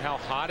tells me how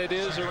hot it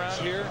is around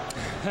here,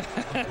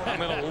 I'm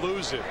going to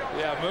lose it.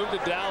 Yeah, move to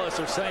Dallas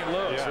or St.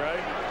 Louis,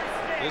 right?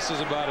 This is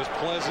about as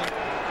pleasant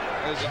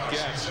as it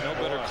gets. No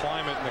better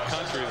climate in the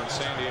country than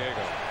San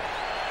Diego.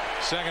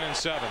 2nd and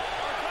 7.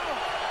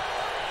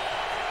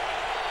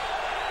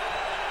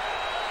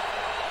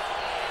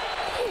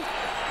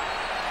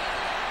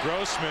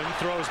 Grossman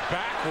throws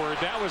backward.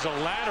 That was a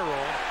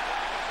lateral.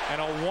 And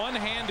a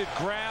one-handed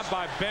grab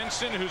by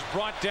Benson, who's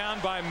brought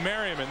down by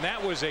Merriman.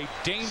 That was a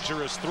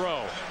dangerous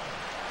throw.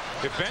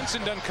 If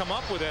Benson doesn't come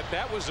up with it,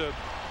 that was a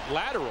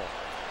lateral.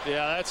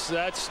 Yeah,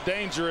 that's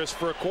dangerous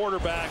for a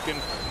quarterback,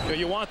 and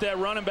you want that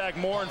running back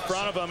more in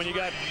front of him, and you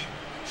got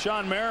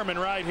Sean Merriman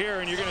right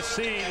here, and you're going to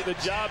see the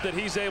job that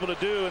he's able to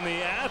do and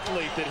the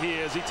athlete that he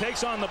is. He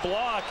takes on the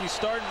block. He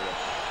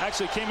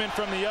actually came in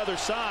from the other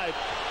side,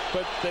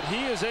 but that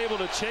he is able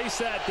to chase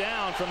that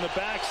down from the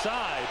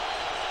backside.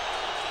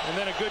 And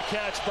then a good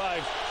catch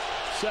by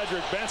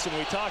Cedric Benson.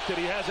 We talked that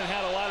he hasn't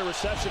had a lot of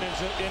reception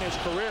in his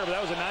career, but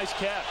that was a nice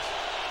catch.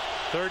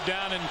 3rd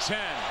down and 10.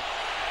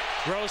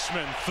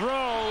 Grossman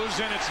throws,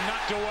 and it's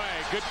knocked away.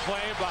 Good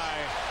play by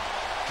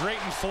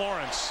Drayton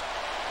Florence.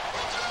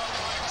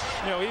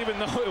 You know, even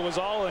though it was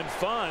all in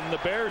fun, the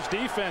Bears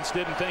defense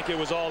didn't think it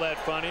was all that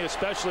funny,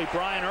 especially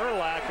Brian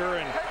Urlacher.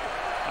 And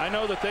I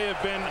know that they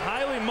have been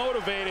highly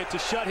motivated to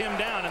shut him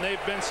down, and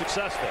they've been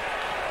successful.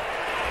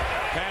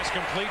 Pass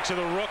complete to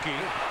the rookie.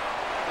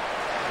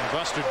 And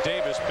Buster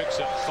Davis picks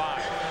up 5.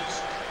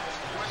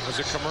 It was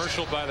a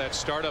commercial by that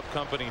startup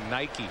company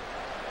Nike.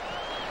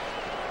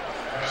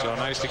 So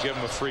nice to give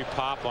them a free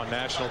pop on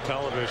national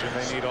television.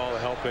 They need all the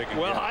help they can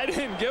get. Well, I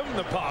didn't give them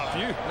the pop.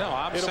 No,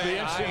 I'm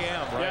saying I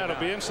am. Right yeah, it'll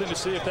be interesting to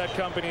see if that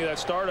company, that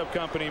startup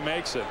company,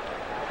 makes it.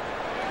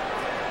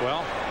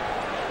 Well,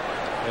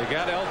 they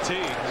got LT,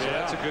 so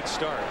that's a good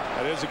start.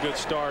 That is a good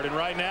start. And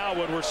right now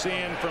what we're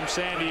seeing from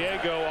San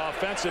Diego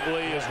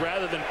offensively is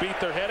rather than beat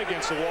their head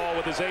against the wall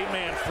with his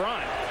 8-man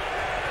front,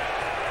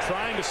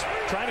 trying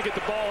to get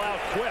the ball out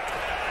quick.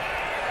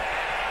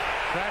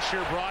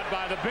 Pressure brought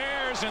by the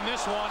Bears, and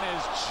this one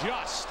is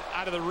just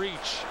out of the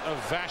reach of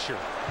Vasher.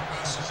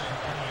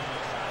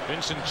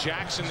 Vincent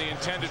Jackson, the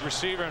intended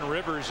receiver, and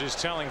Rivers is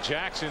telling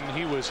Jackson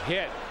he was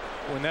hit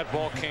when that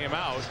ball came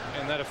out,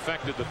 and that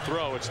affected the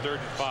throw. It's 3rd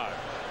and 5.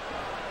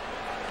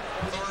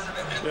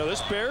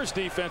 This Bears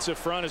defensive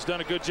front has done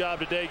a good job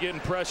today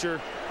getting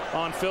pressure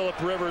on Phillip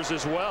Rivers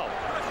as well.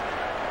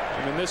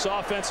 I mean, this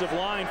offensive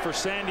line for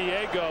San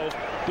Diego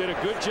did a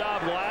good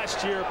job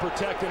last year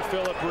protecting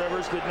Phillip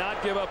Rivers, did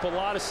not give up a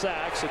lot of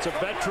sacks. It's a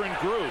veteran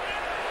group.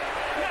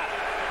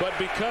 But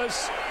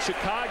because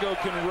Chicago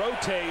can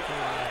rotate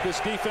this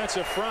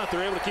defensive front,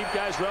 they're able to keep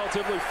guys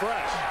relatively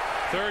fresh.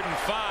 3rd and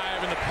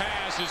 5, and the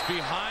pass is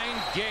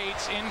behind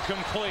Gates,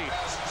 incomplete.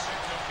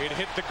 It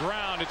hit the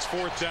ground. It's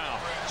 4th down.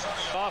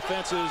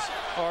 Offenses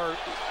are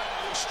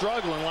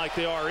struggling like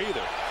they are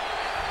either.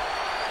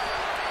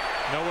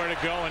 Nowhere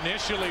to go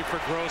initially for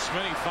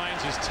Grossman. He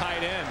finds his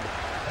tight end.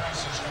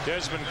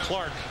 Desmond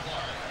Clark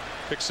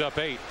picks up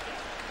 8.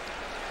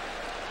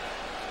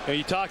 And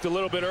you talked a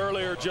little bit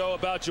earlier, Joe,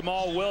 about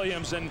Jamal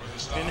Williams and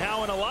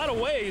how in a lot of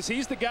ways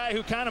he's the guy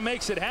who kind of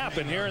makes it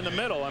happen here in the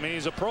middle. I mean,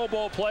 he's a Pro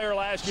Bowl player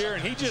last year,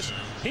 and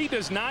he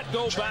does not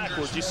go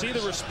backwards. You see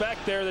the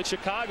respect there that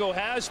Chicago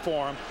has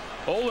for him.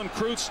 Olin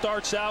Kreutz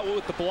starts out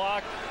with the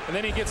block, and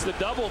then he gets the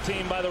double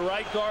team by the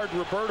right guard,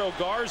 Roberto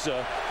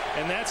Garza,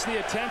 and that's the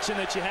attention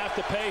that you have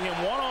to pay him.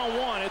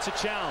 One-on-one, it's a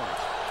challenge.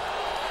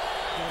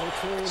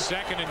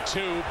 2nd and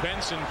 2.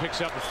 Benson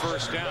picks up a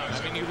 1st down.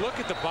 I mean, you look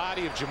at the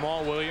body of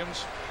Jamal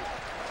Williams,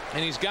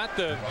 and he's got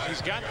the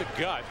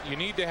gut. You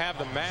need to have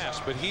the mass,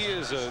 but he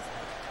is a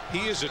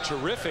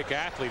terrific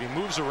athlete. He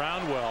moves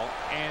around well,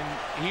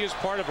 and he is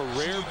part of a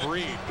rare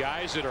breed.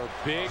 Guys that are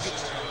big,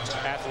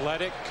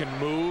 athletic, can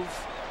move.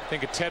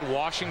 Think of Ted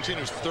Washington,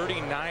 who's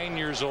 39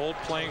 years old,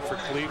 playing for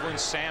Cleveland.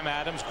 Sam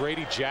Adams,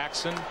 Grady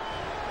Jackson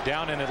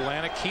down in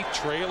Atlanta. Keith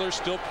Traylor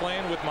still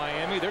playing with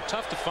Miami. They're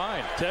tough to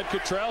find. Ted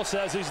Cottrell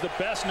says he's the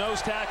best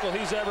nose tackle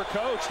he's ever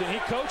coached, and he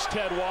coached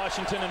Ted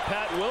Washington and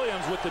Pat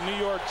Williams with the New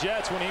York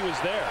Jets when he was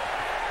there.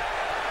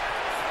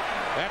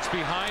 That's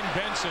behind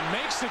Benson.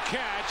 Makes the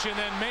catch and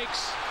then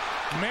makes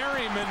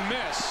Merriman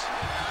miss.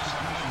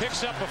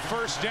 Picks up a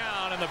 1st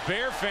down, and the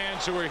Bear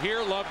fans who are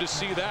here love to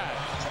see that.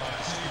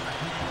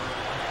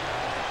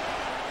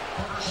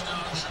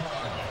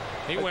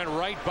 He went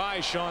right by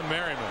Sean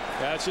Merriman.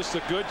 That's just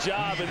a good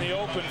job in the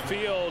open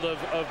field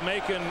of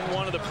making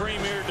one of the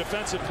premier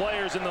defensive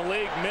players in the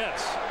league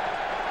miss.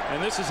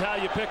 And this is how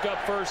you pick up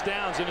 1st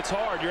downs, and it's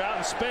hard. You're out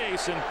in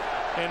space,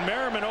 and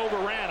Merriman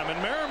overran him.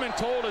 And Merriman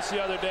told us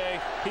the other day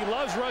he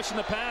loves rushing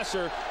the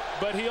passer,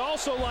 but he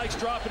also likes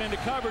dropping into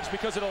coverage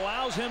because it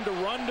allows him to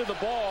run to the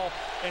ball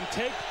and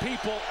take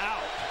people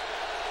out.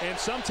 And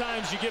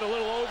sometimes you get a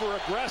little over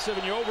aggressive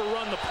and you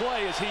overrun the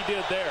play, as he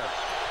did there.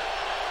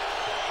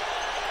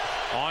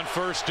 On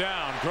 1st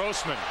down,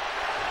 Grossman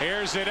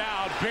airs it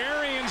out.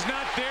 Berrien's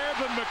not there,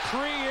 but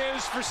McCree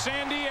is for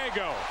San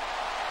Diego.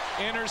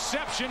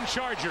 Interception,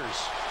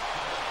 Chargers.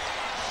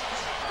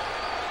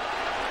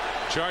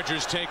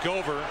 Chargers take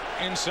over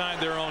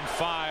inside their own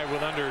 5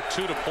 with under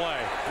 2 to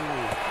play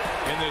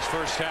in this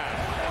 1st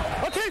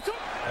half. Okay, so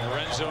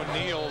Lorenzo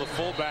Neal, the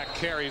fullback,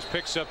 carries,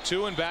 picks up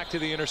 2, and back to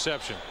the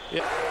interception.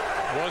 It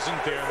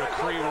wasn't there.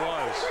 McCree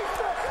was.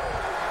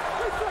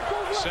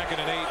 2nd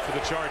and 8 for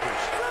the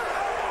Chargers.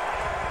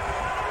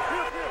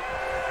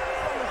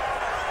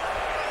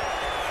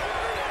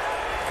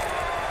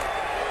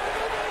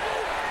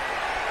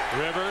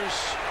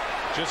 Rivers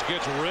just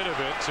gets rid of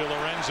it to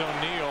Lorenzo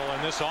Neal,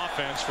 and this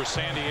offense for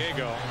San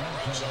Diego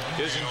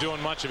isn't doing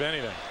much of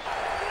anything.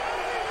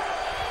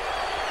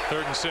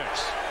 3rd and 6.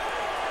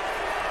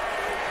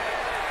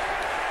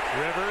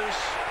 Rivers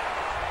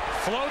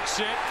floats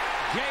it.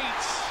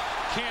 Gates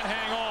can't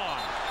hang on.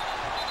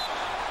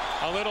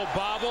 A little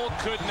bobble,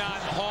 could not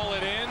haul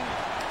it in.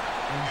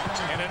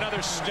 And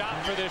another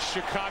stop for this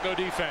Chicago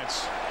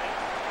defense.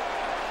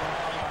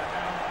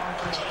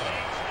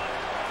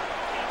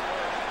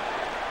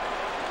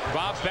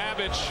 Bob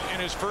Babich,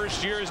 in his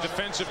 1st year as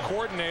defensive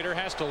coordinator,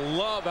 has to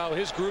love how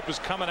his group is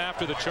coming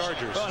after the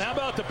Chargers. Well, and how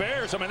about the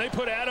Bears? I mean, they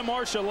put Adam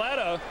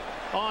Archuleta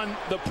on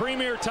the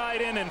premier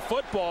tight end in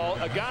football,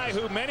 a guy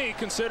who many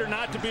consider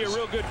not to be a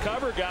real good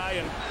cover guy.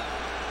 And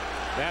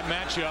that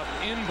matchup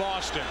in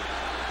Boston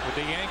with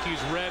the Yankees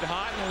red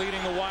hot and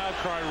leading the wild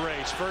card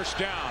race. 1st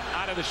down,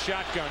 out of the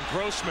shotgun.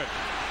 Grossman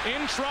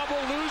in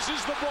trouble,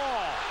 loses the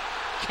ball.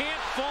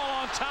 Can't fall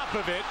on top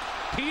of it.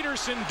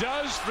 Peterson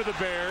does for the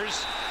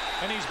Bears,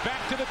 and he's back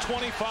to the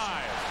 25.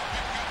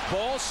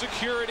 Ball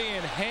security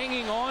and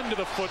hanging on to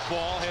the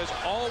football has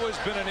always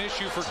been an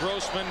issue for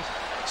Grossman,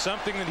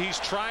 something that he's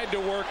tried to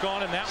work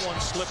on, and that one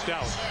slipped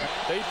out.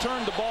 They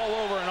turned the ball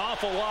over an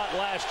awful lot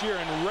last year,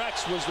 and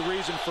Rex was the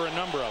reason for a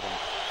number of them.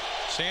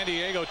 San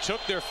Diego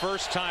took their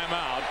 1st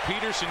timeout.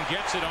 Peterson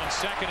gets it on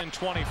 2nd and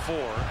 24.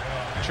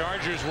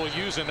 Chargers will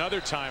use another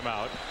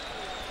timeout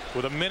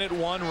with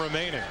 1:01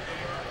 remaining.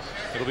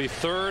 It'll be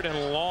 3rd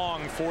and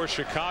long for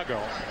Chicago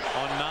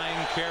on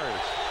 9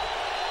 carries.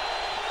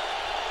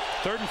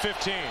 3rd and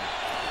 15.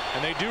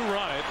 And they do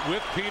run it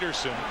with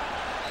Peterson.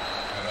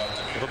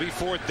 It'll be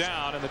 4th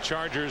down, and the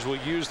Chargers will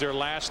use their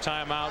last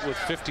timeout with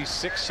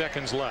 56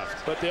 seconds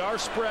left. But they are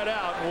spread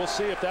out, and we'll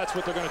see if that's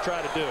what they're going to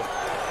try to do.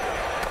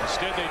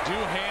 Instead, they do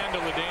hand to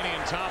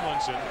LaDainian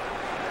Tomlinson.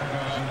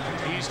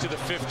 He's to the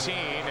 15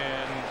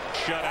 and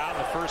shut out.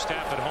 The 1st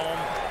half at home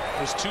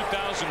was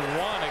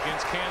 2001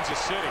 against Kansas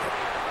City.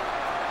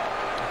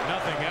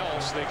 nothing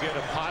else, they get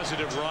a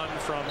positive run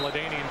from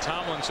LaDainian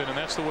Tomlinson, and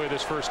that's the way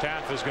this first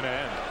half is going to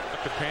end.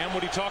 To Pam,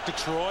 would he talk to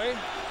Troy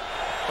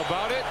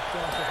about it?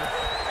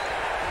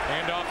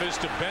 Handoff is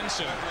to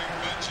Benson,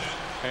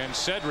 and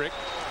Cedric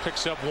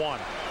picks up 1.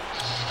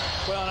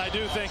 Well, and I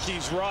do think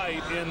he's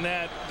right in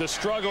that the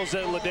struggles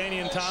that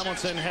LaDainian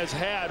Tomlinson has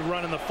had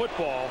running the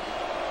football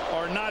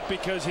are not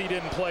because he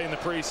didn't play in the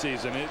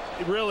preseason.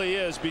 It really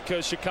is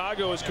because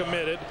Chicago is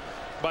committed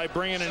by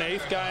bringing an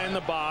 8th guy in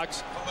the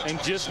box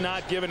and just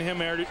not giving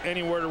him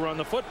anywhere to run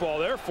the football.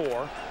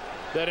 Therefore,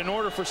 that in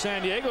order for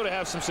San Diego to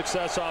have some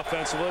success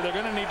offensively, they're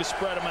going to need to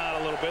spread them out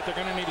a little bit. They're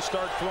going to need to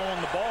start throwing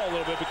the ball a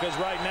little bit because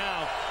right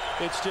now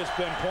it's just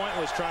been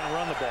pointless trying to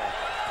run the ball.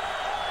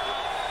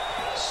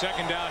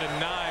 2nd down and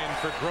 9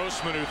 for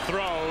Grossman, who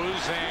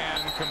throws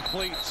and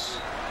completes.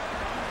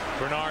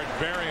 Bernard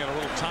Berrien, a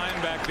little time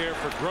back there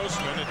for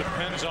Grossman. It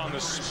depends on the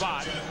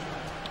spot.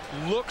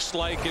 Looks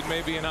like it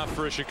may be enough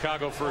for a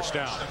Chicago first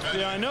down.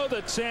 Yeah, I know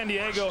that San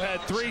Diego had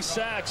 3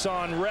 sacks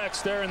on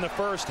Rex there in the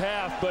first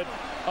half, but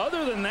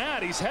other than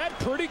that, he's had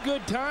pretty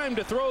good time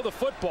to throw the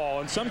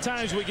football. And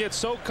sometimes we get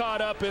so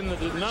caught up in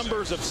the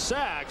numbers of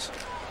sacks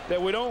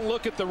that we don't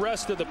look at the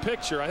rest of the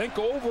picture. I think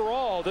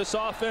overall, this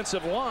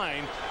offensive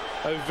line,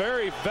 a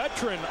very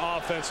veteran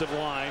offensive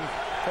line,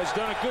 has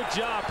done a good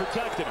job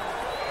protecting him.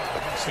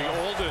 It's the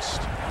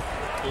oldest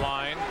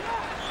line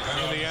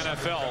in the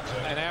NFL,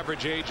 an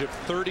average age of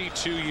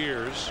 32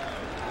 years,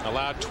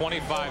 allowed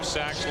 25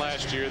 sacks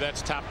last year.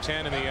 That's top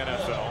 10 in the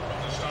NFL.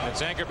 And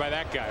it's anchored by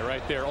that guy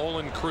right there,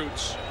 Olin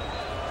Kreutz,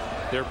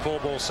 their Pro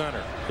Bowl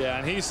center. Yeah,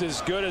 and he's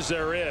as good as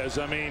there is.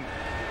 I mean,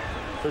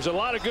 there's a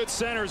lot of good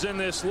centers in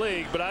this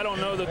league, but I don't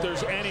know that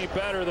there's any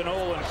better than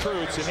Olin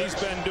Kreutz, and he's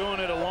been doing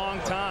it a long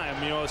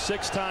time. You know, a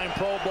 6-time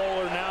Pro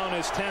Bowler, now in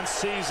his 10th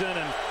season,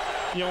 and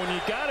you know, when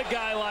you got a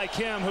guy like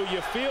him who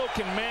you feel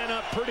can man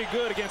up pretty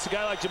good against a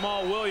guy like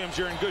Jamal Williams,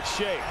 you're in good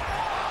shape.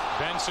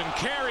 Benson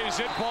carries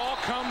it, ball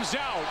comes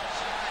out.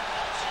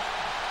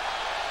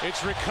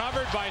 It's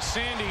recovered by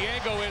San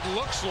Diego, it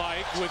looks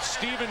like, with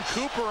Stephen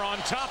Cooper on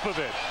top of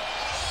it.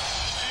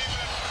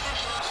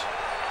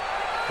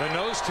 The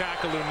nose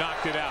tackle who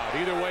knocked it out.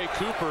 Either way,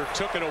 Cooper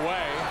took it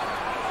away,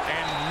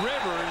 and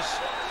Rivers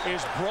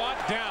is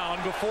brought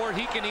down before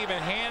he can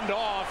even hand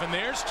off, and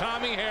there's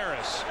Tommy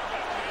Harris.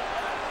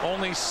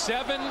 Only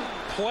 7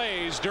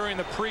 plays during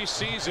the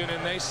preseason,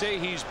 and they say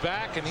he's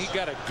back, and he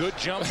got a good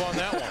jump on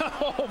that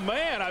one. Oh,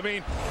 man. I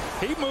mean,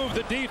 he moved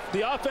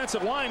the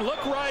offensive line.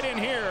 Look right in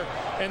here,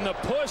 and the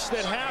push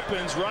that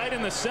happens right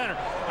in the center.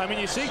 I mean,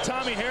 you see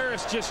Tommy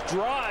Harris just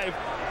drive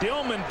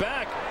Dillman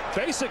back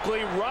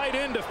basically right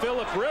into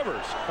Phillip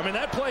Rivers. I mean,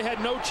 that play had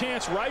no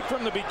chance right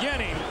from the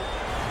beginning.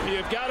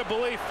 You've got to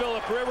believe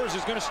Phillip Rivers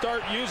is going to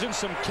start using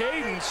some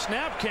cadence,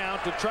 snap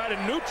count, to try to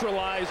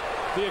neutralize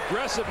the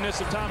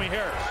aggressiveness of Tommy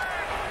Harris.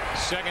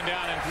 2nd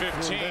down and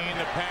 15.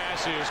 The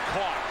pass is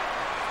caught.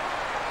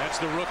 That's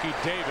the rookie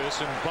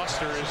Davis, and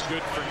Buster is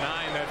good for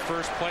 9. That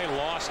first play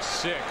lost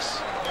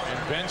 6.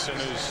 And Benson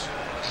is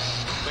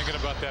thinking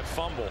about that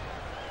fumble.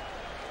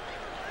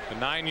 The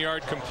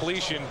 9-yard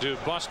completion to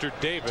Buster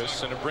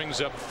Davis, and it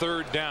brings up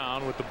 3rd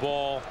down with the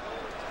ball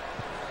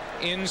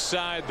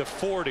inside the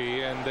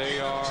 40, and they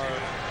are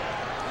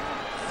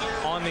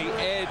on the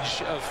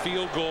edge of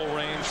field goal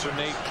range for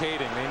Nate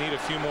Kading. They need a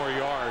few more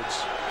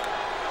yards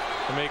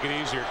to make it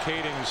easier.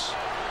 Kading's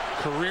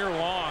career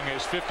long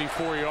is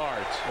 54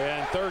 yards.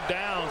 And 3rd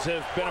downs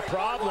have been a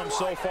problem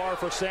so far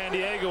for San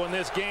Diego in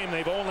this game.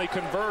 They've only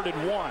converted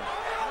 1.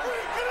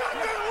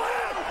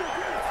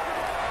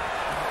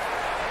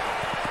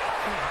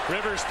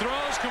 Rivers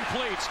throws,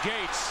 completes.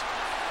 Gates,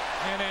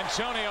 and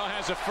Antonio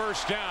has a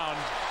first down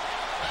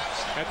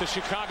at the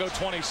Chicago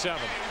 27.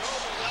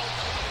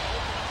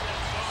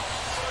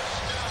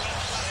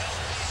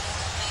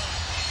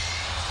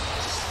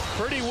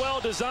 Pretty well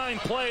designed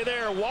play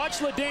there. Watch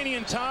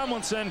LaDainian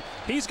Tomlinson.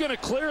 He's going to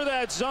clear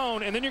that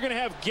zone, and then you're going to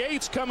have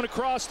Gates coming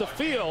across the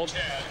field,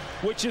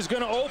 which is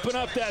going to open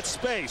up that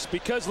space.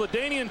 Because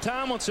LaDainian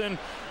Tomlinson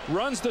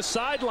runs the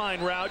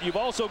sideline route, you've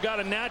also got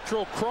a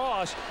natural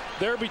cross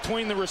there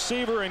between the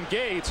receiver and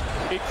Gates.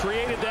 It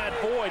created that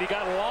void. He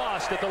got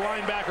lost at the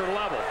linebacker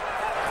level.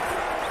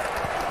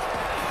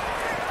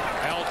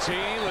 LT,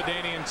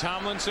 LaDainian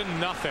Tomlinson,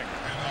 nothing.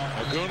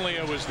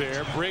 Agunlia was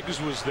there.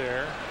 Briggs was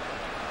there.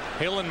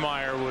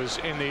 Hillenmeyer was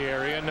in the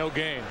area. No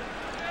gain.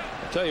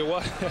 I'll tell you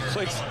what,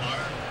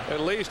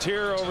 at least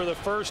here over the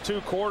first 2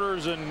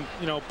 quarters and,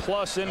 you know,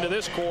 plus into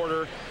this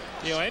quarter,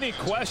 you know, any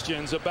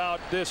questions about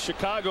this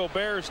Chicago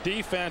Bears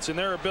defense and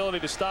their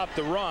ability to stop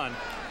the run,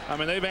 I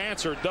mean, they've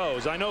answered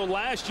those. I know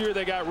last year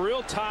they got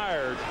real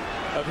tired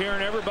of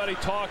hearing everybody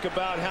talk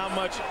about how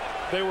much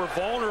they were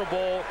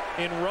vulnerable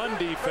in run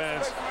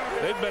defense.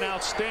 They've been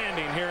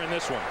outstanding here in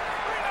this one.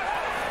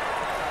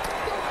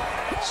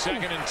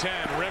 2nd and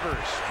 10.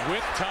 Rivers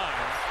with time.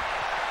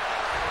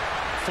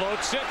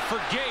 Floats it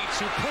for Gates,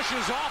 who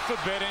pushes off a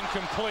bit,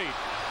 incomplete.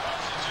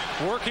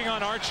 Working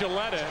on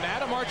Archuleta, and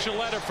Adam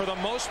Archuleta for the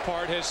most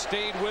part has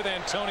stayed with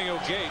Antonio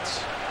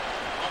Gates.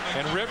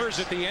 And Rivers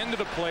at the end of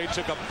the play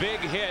took a big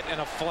hit, and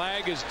a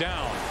flag is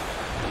down.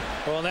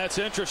 Well, and that's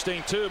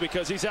interesting too,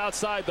 because he's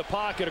outside the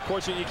pocket. Of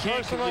course, you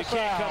can't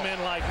come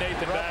in like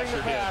Nathan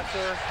Vasher did.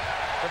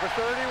 Number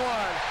 31,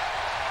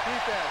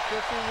 defense,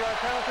 15-yard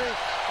penalty,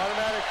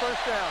 automatic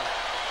first down.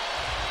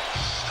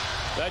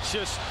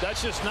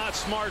 That's just not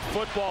smart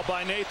football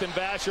by Nathan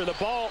Vasher. The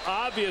ball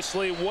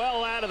obviously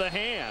well out of the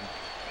hand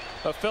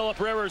of Philip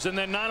Rivers, and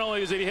then not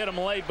only does he hit him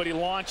late, but he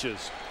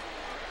launches.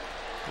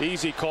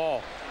 Easy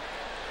call.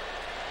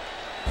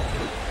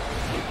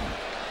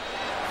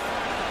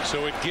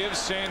 So it gives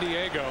San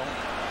Diego,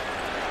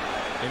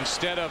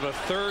 instead of a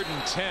 3rd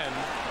and 10,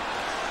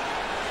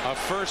 a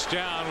first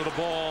down with the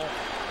ball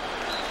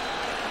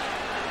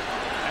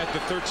at the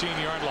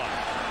 13-yard line.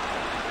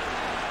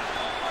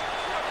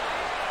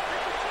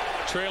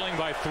 Trailing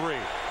by 3.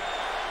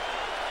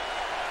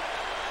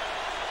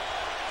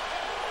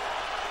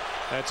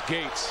 That's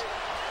Gates.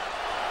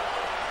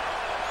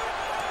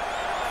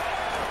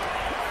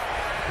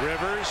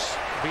 Rivers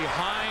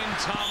behind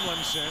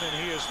Tomlinson, and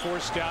he is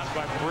forced out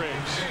by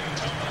Briggs.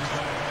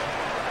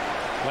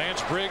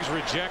 Lance Briggs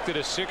rejected a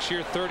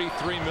 6-year,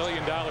 $33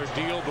 million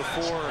deal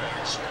before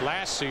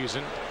last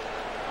season.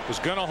 Was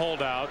going to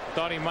hold out.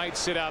 Thought he might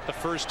sit out the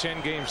first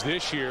 10 games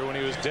this year when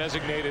he was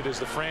designated as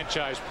the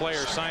franchise player.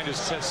 Signed his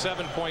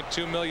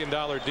 $7.2 million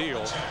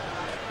deal.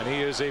 And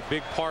he is a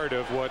big part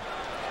of what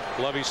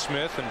Lovie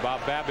Smith and Bob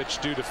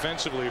Babich do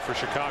defensively for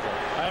Chicago.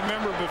 I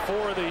remember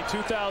before the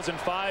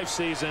 2005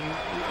 season,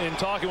 in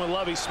talking with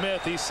Lovie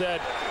Smith, he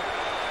said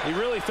he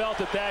really felt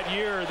that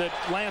year that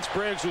Lance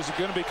Briggs was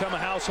going to become a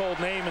household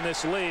name in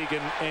this league,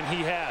 and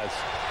he has.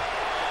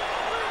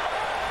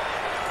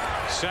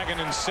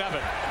 2nd and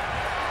 7.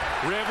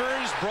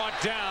 Rivers brought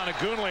down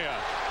Aguilia.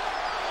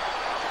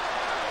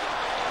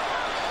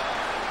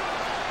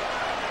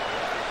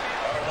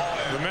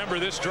 Remember,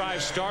 this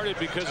drive started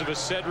because of a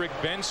Cedric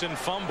Benson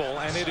fumble,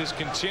 and it is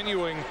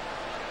continuing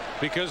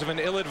because of an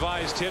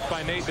ill-advised hit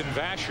by Nathan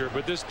Vasher.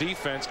 But this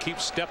defense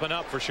keeps stepping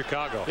up for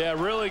Chicago. Yeah,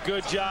 really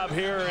good job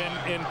here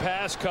in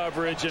pass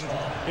coverage. And,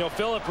 you know,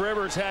 Philip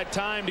Rivers had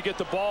time to get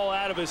the ball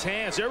out of his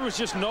hands. There was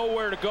just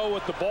nowhere to go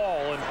with the ball.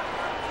 And,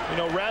 you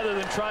know, rather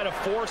than try to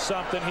force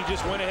something, he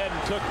just went ahead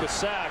and took the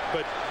sack.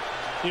 But,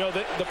 you know,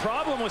 the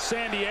problem with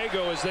San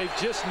Diego is they've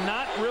just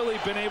not really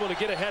been able to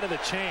get ahead of the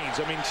chains.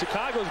 I mean,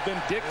 Chicago's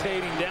been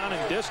dictating down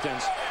in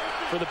distance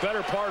for the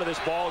better part of this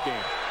ball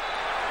game.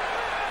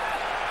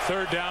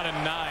 3rd down and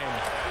 9.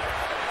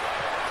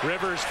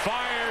 Rivers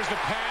fires.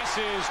 The pass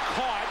is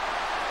caught.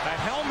 A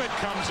helmet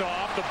comes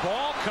off. The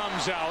ball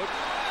comes out.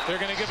 They're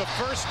going to give a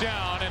first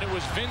down, and it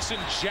was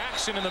Vincent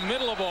Jackson in the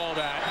middle of all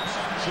that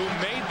who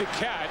made the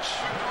catch.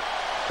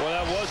 Well,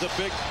 that was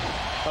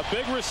a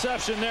big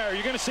reception there.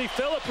 You're going to see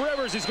Philip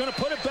Rivers. He's going to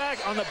put it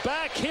back on the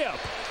back hip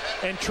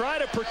and try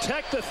to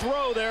protect the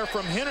throw there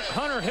from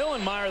Hunter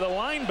Hillenmeyer, the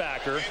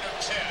linebacker.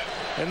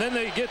 And then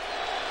they get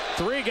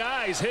 3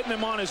 guys hitting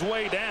him on his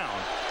way down.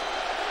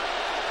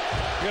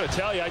 I got to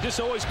tell you, I just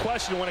always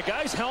question when a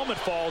guy's helmet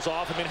falls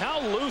off. I mean, how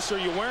loose are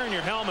you wearing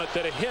your helmet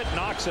that a hit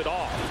knocks it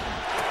off?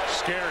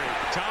 Scary.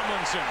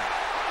 Tomlinson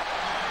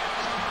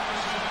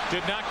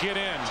did not get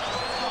in.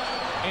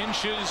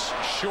 Inches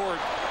short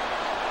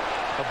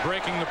of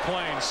breaking the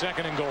plane.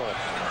 2nd and goal.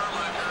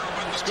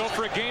 Let's go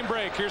for a game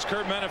break. Here's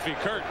Kurt Menefee.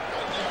 Kurt.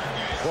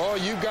 Well,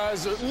 you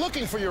guys are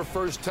looking for your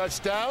first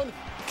touchdown.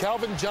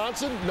 Calvin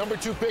Johnson, number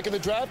 2 pick in the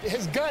draft,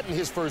 has gotten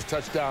his first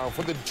touchdown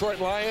for the Detroit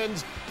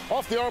Lions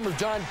off the arm of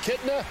John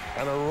Kitna.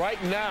 And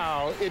right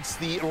now, it's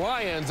the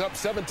Lions up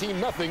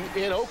 17-0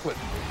 in Oakland.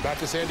 Back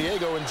to San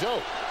Diego and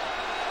Joe.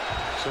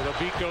 So the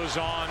beat goes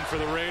on for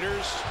the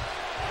Raiders.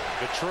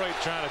 Detroit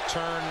trying to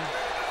turn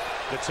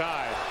the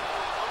tide.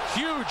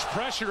 Huge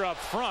pressure up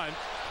front.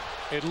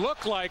 It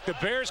looked like the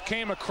Bears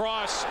came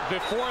across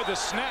before the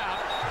snap.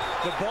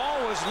 The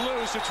ball was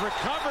loose. It's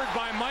recovered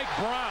by Mike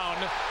Brown.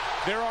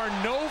 There are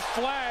no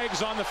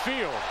flags on the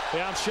field.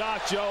 Yeah, I'm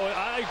shocked, Joe.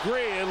 I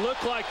agree. It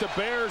looked like the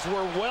Bears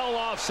were well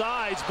off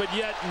sides, but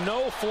yet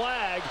no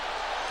flag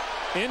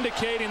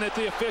indicating that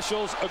the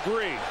officials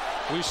agree.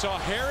 We saw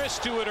Harris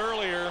do it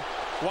earlier.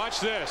 Watch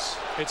this.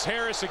 It's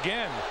Harris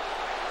again.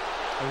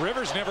 The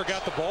Rivers never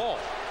got the ball.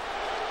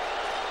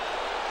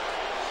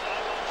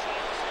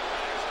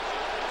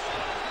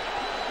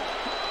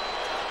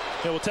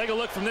 Yeah, we'll take a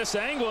look from this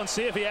angle and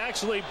see if he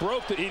actually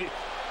broke the.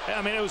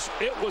 I mean, it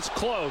was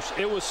close.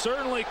 It was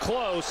certainly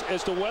close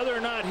as to whether or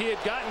not he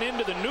had gotten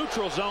into the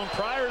neutral zone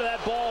prior to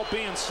that ball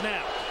being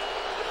snapped.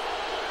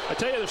 I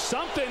tell you, there's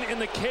something in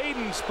the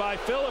cadence by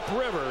Philip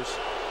Rivers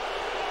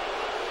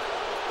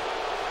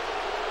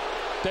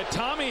that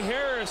Tommy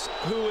Harris,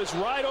 who is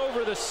right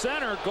over the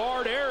center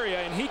guard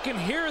area, and he can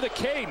hear the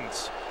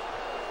cadence.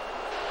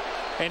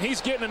 And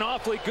he's getting an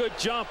awfully good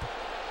jump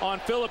on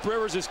Philip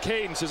Rivers'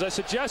 cadence. As I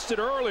suggested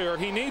earlier,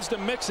 he needs to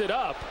mix it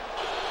up.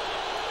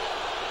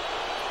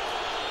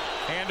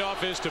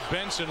 Handoff is to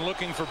Benson,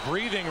 looking for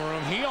breathing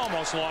room. He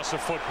almost lost the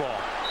football.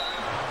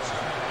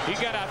 He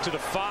got out to the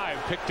 5,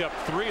 picked up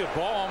 3. The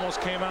ball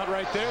almost came out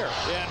right there.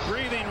 Yeah, and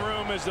breathing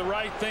room is the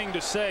right thing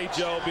to say,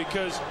 Joe,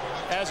 because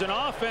as an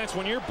offense,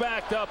 when you're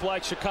backed up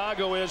like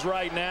Chicago is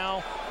right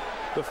now,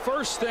 the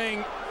first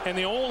thing and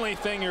the only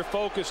thing you're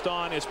focused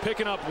on is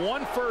picking up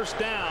 1 first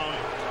down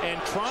and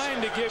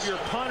trying to give your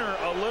punter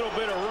a little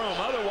bit of room.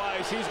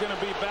 Otherwise, he's going to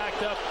be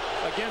backed up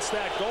against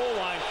that goal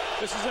line.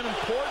 This is an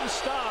important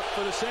stop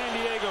for the San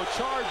Diego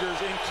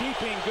Chargers in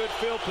keeping good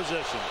field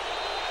position.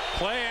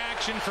 Play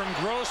action from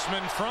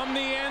Grossman from the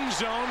end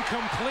zone,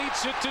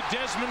 completes it to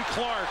Desmond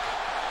Clark.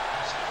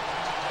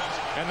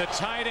 And the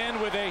tight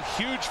end with a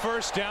huge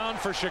first down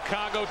for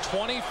Chicago,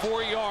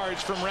 24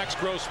 yards from Rex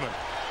Grossman.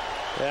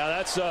 Yeah,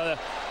 that's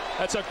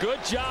a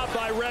good job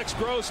by Rex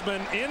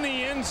Grossman in the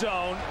end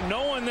zone,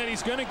 knowing that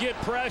he's going to get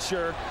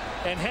pressure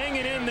and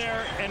hanging in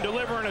there and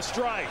delivering a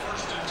strike.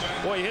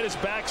 Boy, he hit his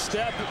back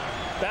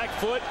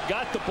foot,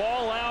 got the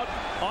ball out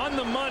on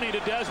the money to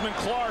Desmond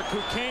Clark,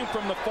 who came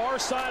from the far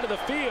side of the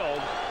field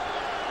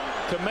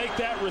to make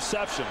that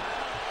reception.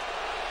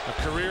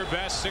 A career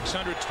best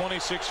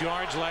 626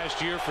 yards last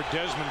year for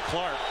Desmond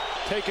Clark.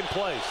 Taking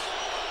place.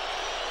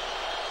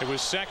 It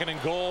was 2nd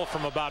and goal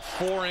from about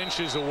 4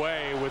 inches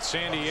away, with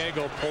San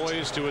Diego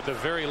poised to at the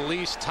very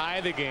least tie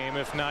the game,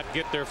 if not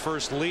get their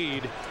first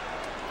lead.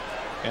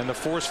 And the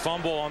forced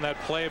fumble on that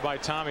play by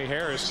Tommy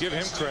Harris, give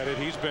him credit.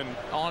 He's been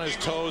on his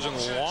toes and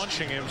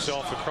launching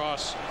himself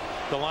across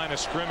the line of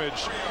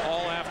scrimmage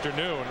all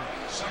afternoon.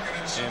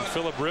 And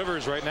Phillip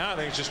Rivers right now, I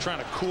think, is just trying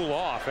to cool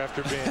off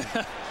after being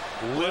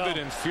livid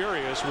and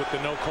furious with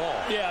the no call.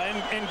 Yeah,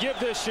 and give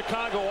this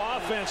Chicago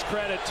offense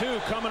credit too,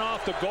 coming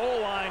off the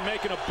goal line,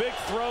 making a big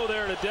throw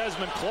there to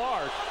Desmond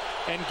Clark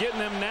and getting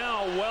them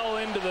now well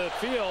into the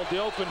field,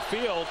 the open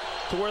field,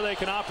 to where they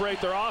can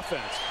operate their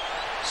offense.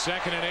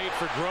 2nd and 8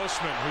 for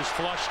Grossman, who's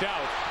flushed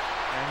out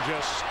and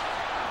just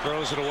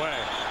throws it away.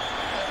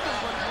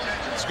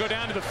 Let's go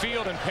down to the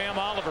field and Pam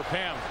Oliver.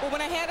 Pam. Well,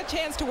 when I had a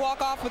chance to walk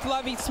off with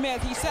Lovie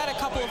Smith, he said a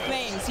couple of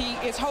things. He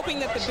is hoping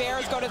that the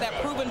Bears go to that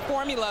proven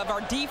formula of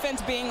our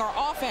defense being our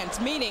offense,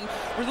 meaning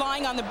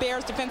relying on the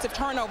Bears' defensive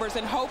turnovers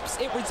and hopes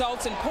it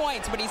results in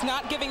points. But he's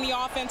not giving the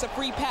offense a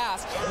free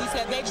pass. He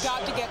said they've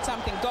got to get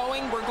something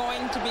going. We're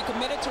going to be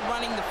committed to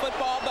running the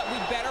football, but we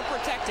better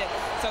protect it.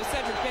 So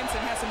Cedric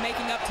Benson has some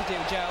making up to do,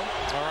 Joe.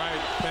 All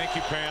right. Thank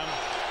you, Pam.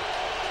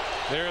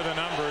 There are the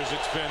numbers.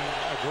 It's been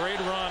a great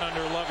run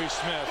under Lovie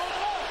Smith.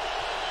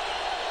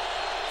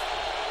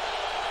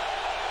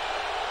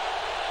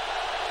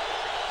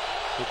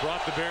 Who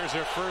brought the Bears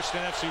their first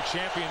NFC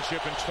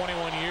championship in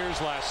 21 years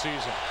last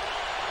season.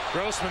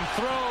 Grossman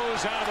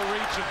throws out of the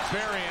reach of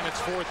Berry, and it's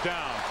 4th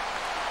down.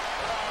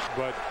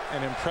 But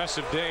an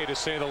impressive day, to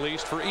say the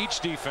least, for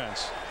each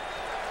defense.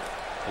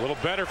 A little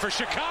better for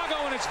Chicago,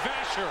 and it's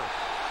Vasher.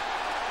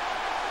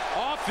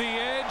 Off the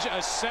edge,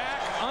 a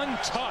sack,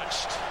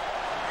 untouched.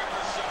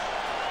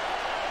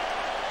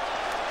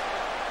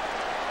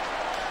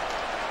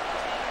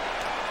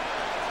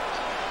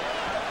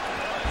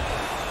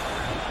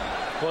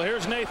 Well,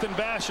 here's Nathan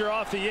Vasher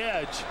off the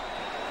edge,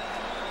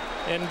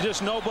 and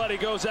just nobody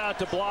goes out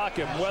to block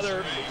him.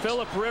 Whether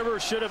Phillip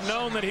Rivers should have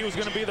known that he was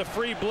going to be the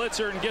free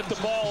blitzer and get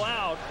the ball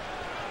out,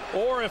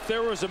 or if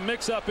there was a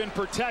mix-up in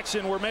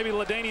protection where maybe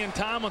LaDainian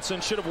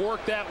Tomlinson should have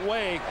worked that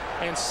way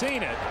and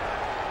seen it,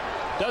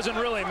 doesn't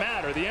really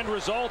matter. The end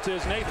result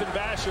is Nathan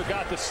Vasher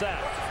got the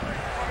sack.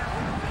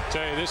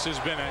 Tell you, this has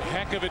been a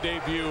heck of a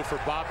debut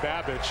for Bob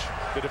Babich,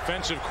 the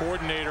defensive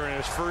coordinator in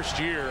his first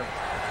year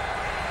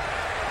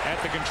at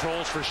the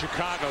controls for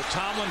Chicago.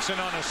 Tomlinson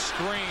on a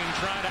screen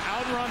trying to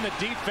outrun the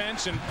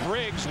defense, and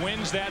Briggs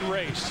wins that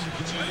race.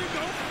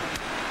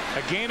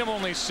 A gain of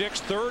only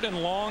 6, 3rd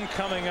and long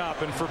coming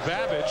up. And for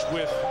Babich,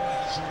 with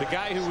the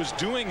guy who was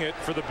doing it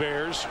for the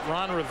Bears,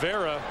 Ron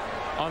Rivera,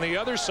 on the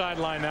other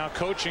sideline now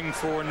coaching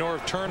for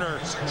Norv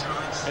Turner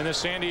and the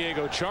San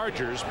Diego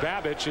Chargers,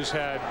 Babich has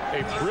had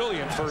a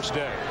brilliant first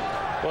day.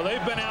 Well,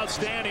 they've been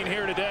outstanding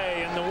here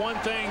today, and the one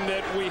thing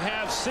that we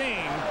have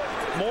seen,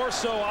 more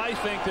so I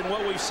think than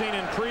what we've seen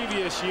in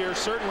previous years,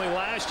 certainly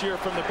last year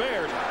from the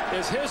Bears,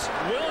 is his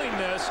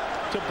willingness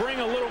to bring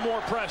a little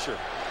more pressure.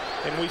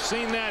 And we've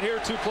seen that here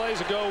 2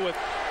 plays ago with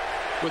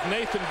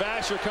Nathan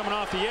Vasher coming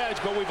off the edge,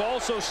 but we've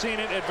also seen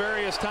it at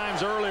various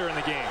times earlier in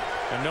the game.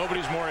 And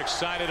nobody's more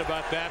excited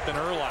about that than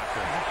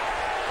Urlacher.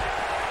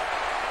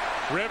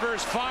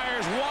 Rivers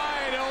fires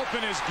wide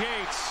open as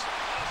Gates.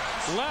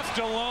 Left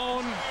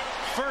alone.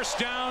 First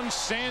down,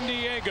 San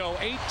Diego.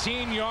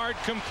 18-yard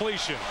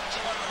completion.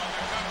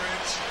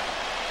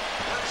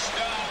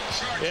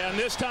 Yeah, and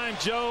this time,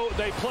 Joe,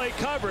 they play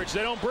coverage.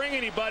 They don't bring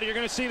anybody. You're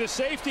going to see the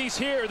safeties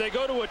here. They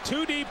go to a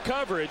 2-deep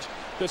coverage.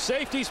 The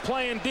safety's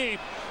playing deep.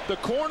 The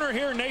corner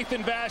here,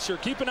 Nathan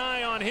Vasher, keep an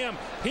eye on him.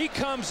 He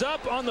comes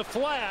up on the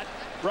flat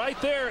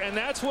right there, and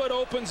that's what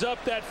opens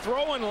up that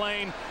throwing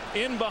lane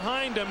in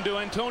behind him to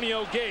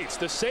Antonio Gates.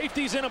 The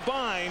safety's in a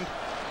bind,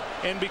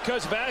 and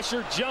because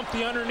Vasher jumped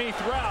the underneath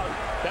route,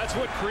 that's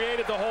what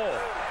created the hole.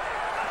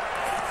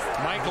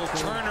 Michael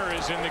Turner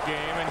is in the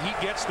game, and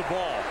he gets the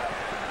ball.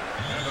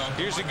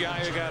 Here's a guy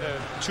who got a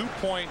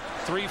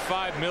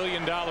 $2.35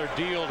 million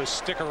deal to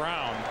stick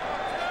around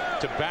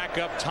to back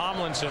up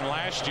Tomlinson.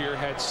 Last year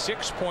had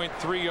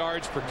 6.3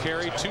 yards per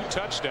carry, 2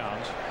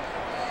 touchdowns,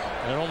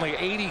 and only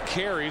 80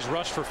 carries,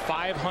 rushed for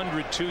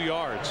 502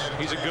 yards.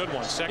 He's a good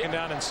one. 2nd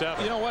down and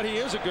 7. You know what? He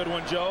is a good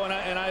one, Joe, and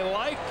I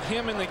like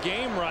him in the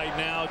game right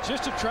now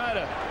just to try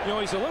to,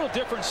 he's a little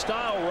different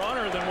style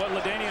runner than what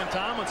LaDainian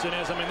Tomlinson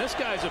is. I mean, this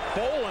guy's a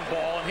bowling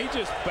ball, and he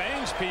just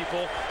bangs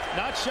people,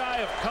 not shy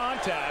of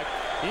contact.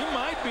 He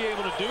might be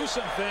able to do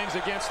some things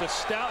against a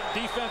stout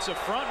defensive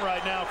front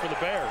right now for the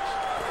Bears.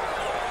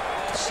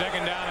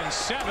 2nd down and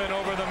 7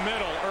 over the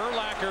middle.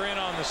 Urlacher in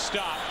on the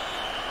stop.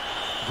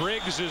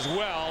 Briggs as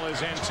well,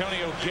 as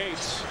Antonio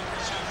Gates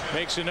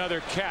makes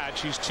another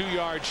catch. He's 2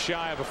 yards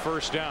shy of a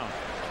 1st down.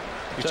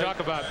 You talk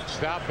about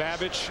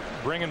Babbage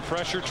bringing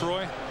pressure,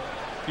 Troy.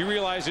 You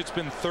realize it's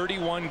been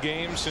 31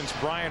 games since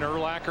Brian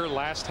Urlacher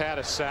last had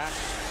a sack.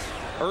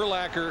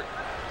 Urlacher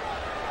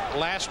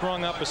last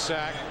rung up a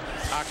sack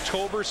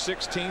October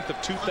 16th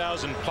of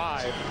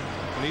 2005,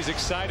 and he's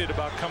excited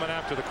about coming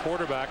after the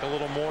quarterback a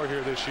little more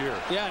here this year.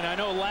 Yeah, and I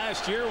know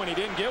last year when he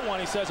didn't get one,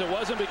 he says it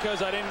wasn't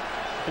because I didn't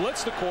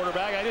blitz the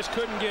quarterback, I just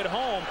couldn't get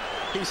home.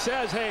 He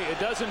says, hey, it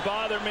doesn't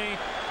bother me,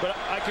 but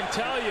I can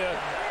tell you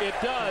it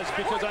does,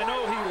 because I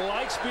know he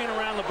likes being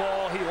around the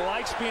ball, he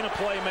likes being a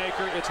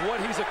playmaker. It's what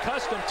he's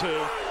accustomed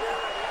to.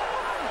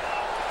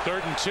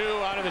 3rd and 2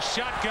 out of the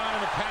shotgun,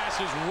 and the pass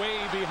is way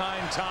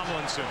behind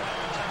Tomlinson.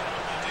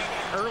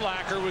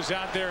 Urlacher was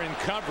out there in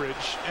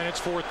coverage, and it's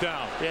 4th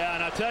down. Yeah,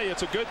 and I tell you,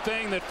 it's a good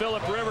thing that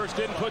Phillip Rivers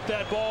didn't put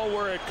that ball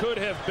where it could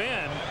have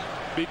been,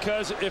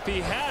 because if he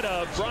had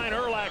Brian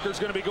Urlacher's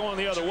going to be going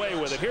the other way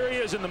with it. Here he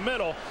is in the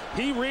middle.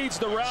 He reads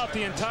the route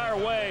the entire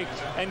way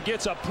and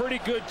gets a pretty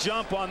good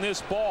jump on this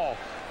ball.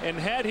 And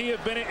had he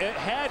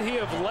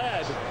have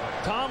led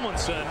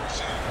Tomlinson,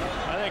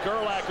 I think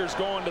Urlacher's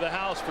going to the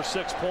house for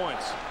 6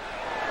 points.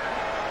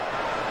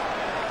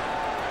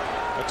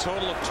 A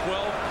total of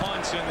 12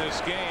 punts in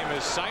this game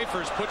as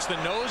Cyphers puts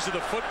the nose of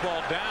the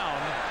football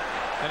down,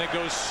 and it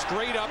goes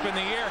straight up in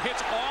the air,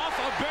 hits off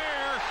a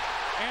Bear,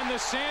 and the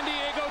San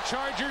Diego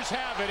Chargers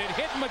have it. It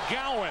hit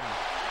McGowan.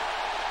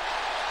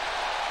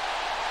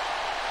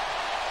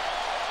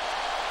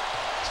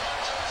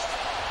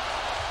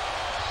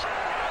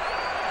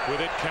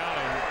 With it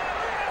counting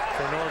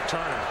for Norv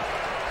Turner.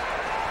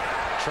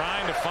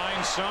 Trying to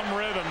find some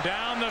rhythm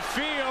down the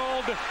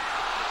field,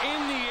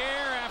 in the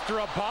air after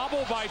a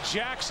bobble by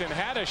Jackson.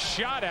 Had a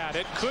shot at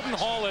it, couldn't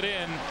haul it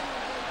in.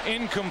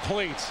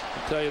 Incomplete.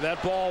 I tell you,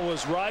 that ball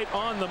was right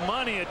on the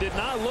money. It did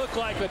not look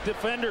like the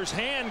defender's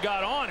hand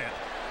got on it.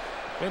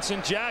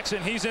 Vincent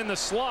Jackson, he's in the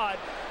slot,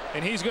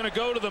 and he's going to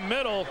go to the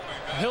middle.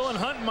 Hill and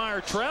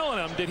Huntenmeyer trailing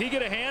him. Did he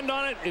get a hand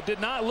on it? It did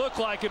not look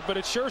like it, but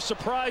it sure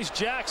surprised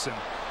Jackson.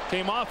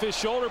 Came off his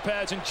shoulder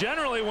pads, and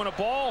generally when a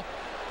ball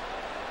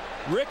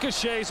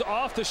ricochets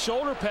off the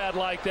shoulder pad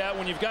like that,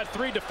 when you've got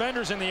 3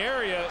 defenders in the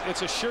area,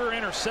 it's a sure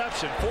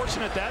interception.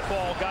 Fortunate that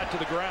ball got to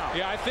the ground.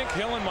 Yeah, I think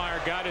Hillenmeyer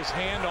got his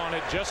hand on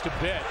it just a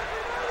bit.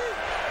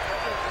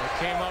 It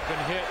came up and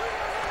hit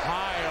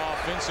high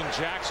off Vincent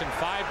Jackson.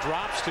 5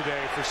 drops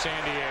today for San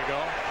Diego.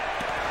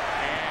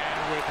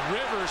 And with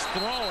Rivers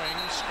throwing,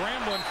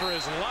 scrambling for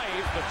his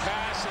life, the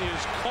pass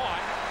is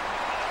caught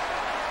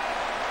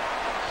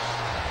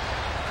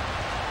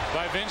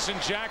by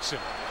Vincent Jackson.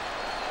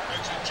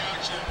 Vincent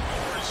Jackson,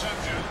 no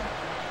reception.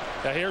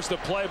 Now here's the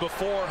play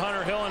before.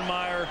 Hunter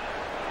Hillenmeyer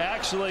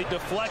actually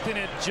deflecting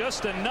it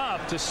just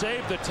enough to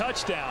save the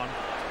touchdown.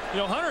 You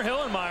know, Hunter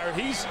Hillenmeyer,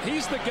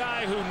 he's the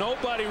guy who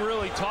nobody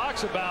really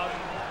talks about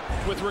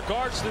with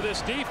regards to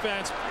this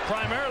defense,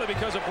 primarily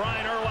because of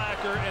Brian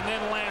Urlacher and then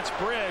Lance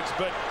Briggs,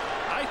 but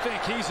I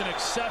think he's an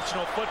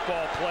exceptional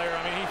football player.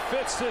 I mean, he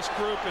fits this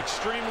group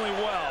extremely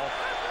well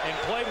and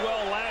played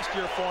well last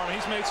year for him.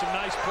 He's made some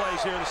nice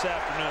plays here this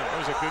afternoon. There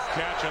was a good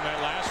catch on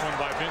that last one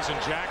by Vincent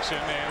Jackson,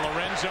 and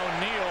Lorenzo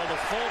Neal, the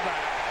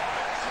fullback,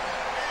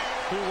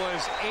 who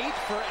was 8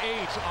 for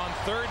 8 on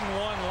 3rd and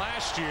 1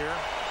 last year,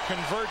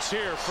 converts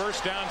here.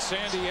 1st down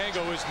San Diego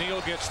as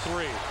Neal gets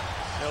 3.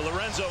 Now,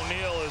 Lorenzo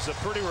Neal is a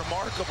pretty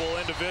remarkable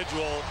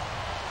individual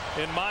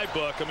in my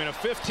book. I mean, a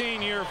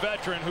 15-year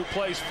veteran who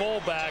plays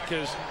fullback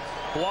has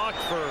blocked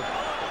for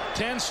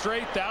 10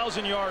 straight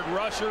 1,000-yard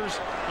rushers.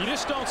 You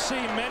just don't see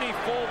many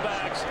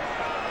fullbacks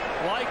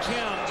like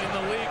him in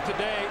the league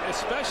today,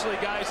 especially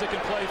guys that can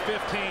play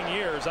 15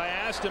 years. I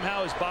asked him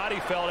how his body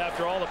felt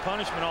after all the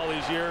punishment all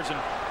these years, and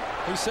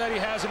he said he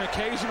has an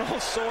occasional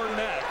sore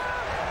neck,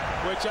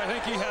 which I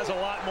think he has a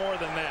lot more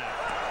than that.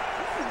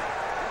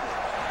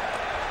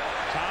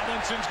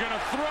 Tomlinson's going to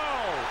throw.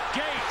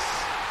 Gates.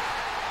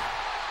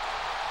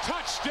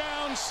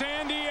 Touchdown,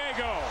 San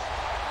Diego.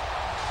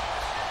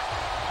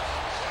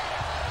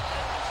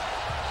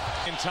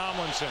 In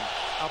Tomlinson,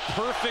 a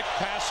perfect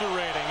passer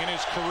rating in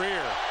his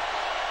career.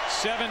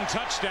 7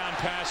 touchdown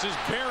passes.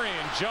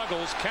 Berrien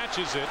juggles,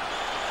 catches it,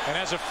 and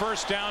has a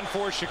 1st down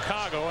for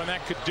Chicago, and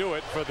that could do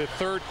it for the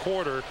 3rd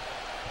quarter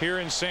here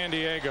in San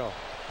Diego.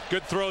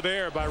 Good throw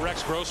there by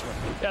Rex Grossman.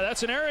 Yeah,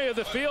 that's an area of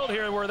the field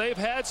here where they've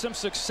had some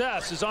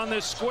success, is on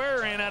this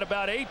square in at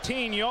about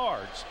 18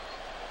 yards.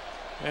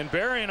 And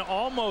Berrien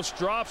almost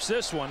drops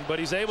this one, but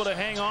he's able to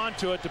hang on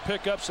to it to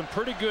pick up some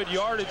pretty good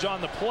yardage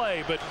on the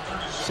play. But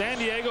San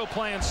Diego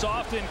playing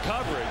soft in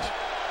coverage,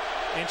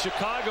 and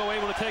Chicago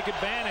able to take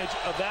advantage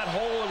of that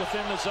hole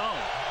within the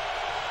zone.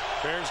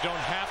 Bears don't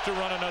have to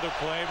run another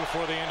play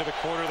before the end of the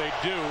quarter. They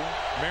do.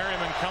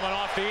 Merriman coming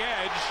off the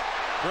edge.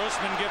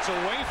 Grossman gets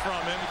away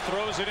from him,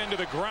 throws it into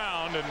the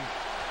ground, and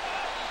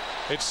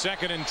it's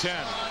 2nd and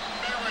 10.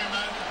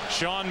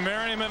 Sean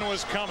Merriman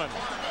was coming,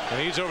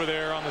 and he's over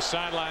there on the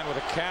sideline with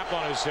a cap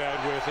on his head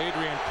with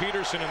Adrian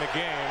Peterson in the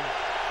game.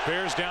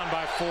 Bears down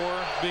by 4,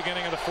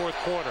 beginning of the 4th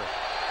quarter.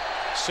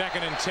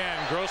 2nd and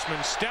 10.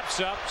 Grossman steps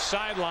up,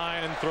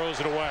 sideline, and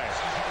throws it away.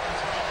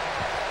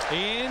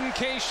 In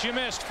case you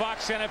missed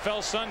Fox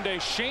NFL Sunday,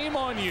 shame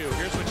on you.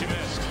 Here's what you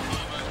missed.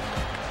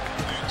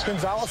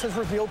 Gonzalez has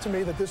revealed to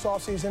me that this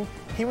offseason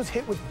he was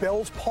hit with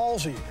Bell's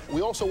palsy.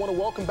 We also want to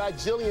welcome back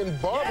Jillian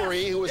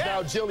Barbery, who is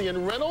now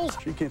Jillian Reynolds.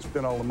 You can't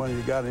spend all the money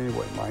you got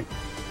anyway, Mike.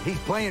 He's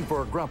playing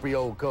for a grumpy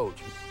old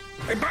coach.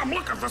 Hey, Bob,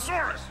 look at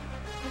thesaurus.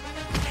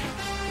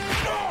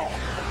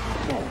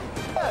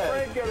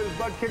 Frank got his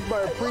butt kicked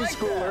by a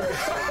preschooler. I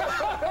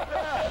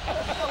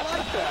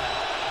like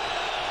that.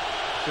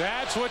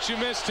 That's what you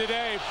missed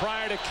today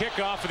prior to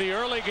kickoff of the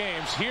early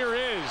games. Here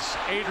is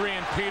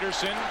Adrian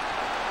Peterson,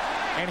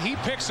 and he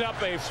picks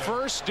up a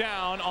 1st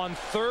down on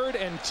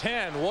 3rd and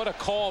 10. What a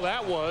call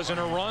that was, and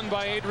a run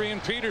by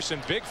Adrian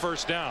Peterson. Big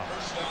 1st down.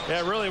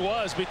 Yeah, it really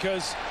was,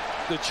 because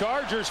the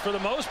Chargers, for the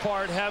most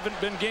part, haven't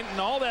been getting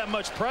all that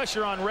much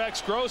pressure on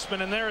Rex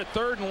Grossman, and they're at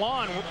 3rd and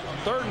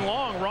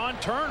long. Ron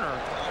Turner,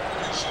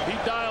 he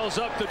dials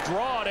up the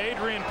draw to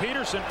Adrian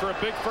Peterson for a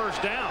big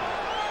 1st down.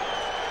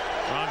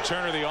 Ron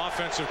Turner, the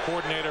offensive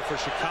coordinator for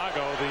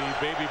Chicago, the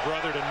baby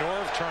brother to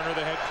Norv Turner,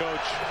 the head coach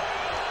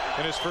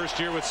in his 1st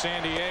year with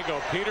San Diego.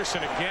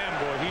 Peterson again,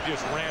 boy, he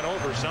just ran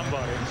over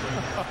somebody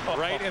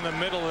right in the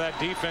middle of that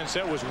defense.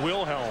 That was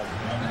Wilhelm.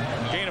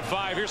 Gain of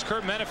 5. Here's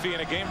Kurt Menefee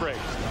in a game break.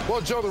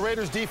 Well, Joe, the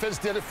Raiders defense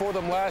did it for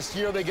them last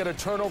year. They get a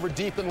turnover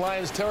deep in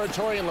Lions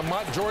territory, and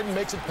Lamont Jordan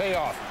makes it pay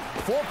off.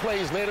 4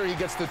 plays later, he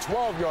gets the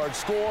 12-yard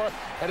score,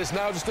 and it's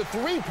now just a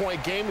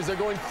 3-point game as they're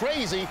going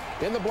crazy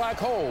in the black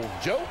hole.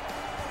 Joe?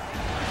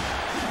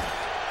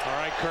 All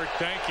right, Kurt,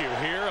 thank you.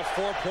 Here, a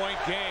 4-point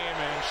game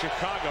in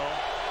Chicago.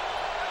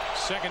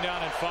 2nd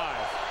down and 5.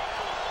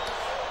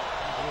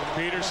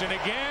 Peterson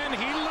again.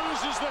 He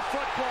loses the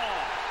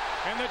football,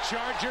 and the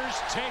Chargers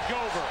take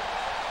over.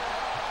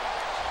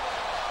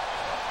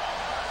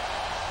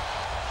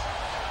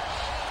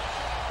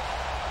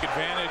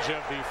 Advantage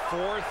of the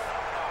 4th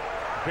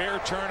Bear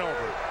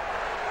turnover.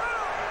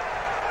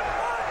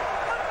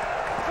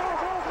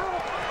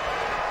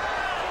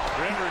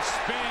 Rivers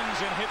spins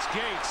and hits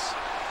Gates.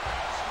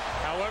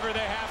 However they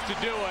have to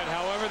do it,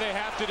 however they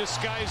have to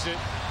disguise it,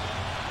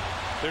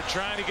 they're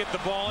trying to get the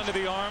ball into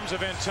the arms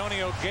of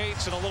Antonio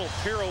Gates, and a little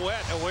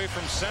pirouette away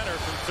from center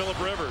from Phillip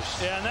Rivers.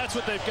 Yeah, and that's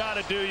what they've got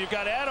to do. You've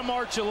got Adam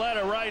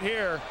Archuleta right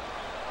here.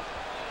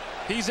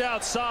 He's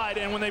outside,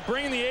 and when they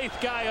bring the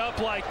 8th guy up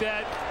like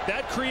that,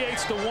 that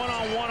creates the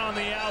one-on-one on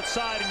the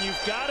outside, and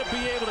you've got to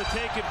be able to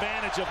take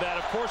advantage of that.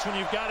 Of course, when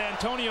you've got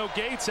Antonio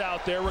Gates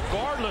out there,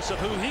 regardless of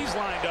who he's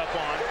lined up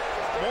on,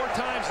 more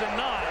times than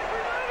not,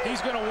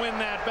 he's going to win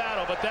that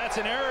battle. But that's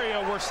an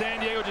area where San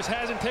Diego just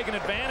hasn't taken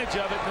advantage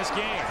of it in this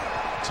game.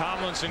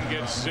 Tomlinson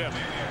gets zipped.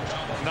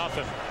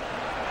 Nothing.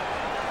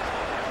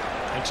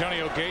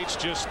 Antonio Gates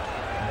just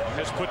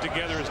has put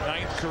together his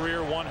 9th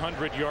career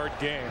 100-yard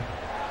game.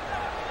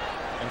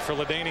 And for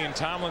LaDainian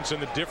Tomlinson,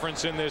 the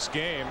difference in this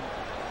game,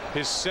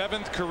 his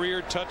 7th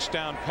career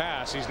touchdown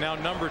pass. He's now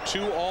number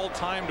 2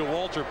 all-time to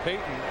Walter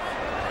Payton,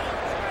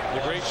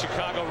 the great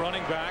Chicago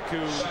running back who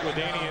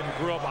LaDainian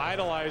grew up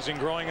idolizing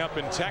growing up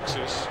in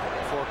Texas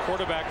for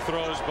quarterback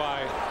throws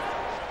by,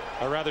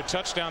 or rather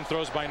touchdown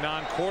throws by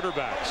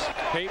non-quarterbacks.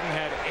 Payton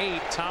had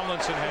 8.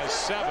 Tomlinson has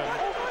 7,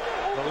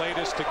 the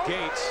latest to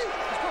Gates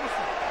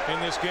in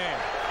this game.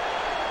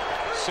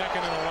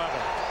 2nd and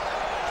 11.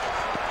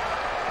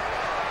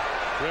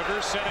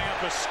 Rivers setting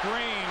up a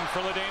screen for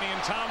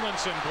LaDainian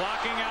Tomlinson,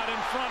 blocking out in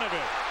front of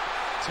it.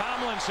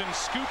 Tomlinson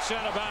scoots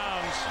out of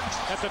bounds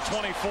at the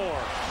 24.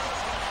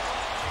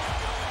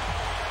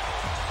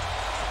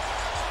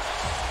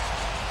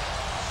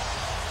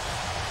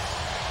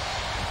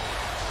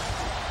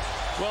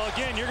 Well,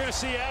 again, you're going to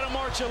see Adam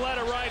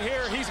Archuleta right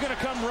here. He's going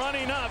to come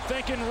running up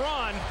thinking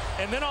run,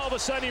 and then all of a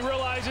sudden he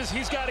realizes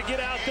he's got to get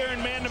out there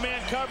in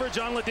man-to-man coverage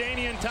on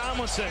LaDainian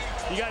Tomlinson.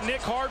 You got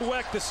Nick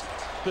Hardwick,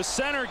 the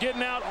center,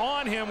 getting out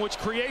on him, which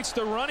creates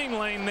the running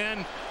lane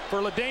then for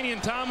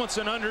LaDainian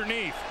Tomlinson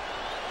underneath.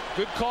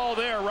 Good call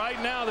there.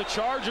 Right now, the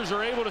Chargers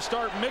are able to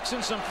start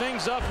mixing some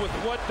things up with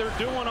what they're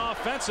doing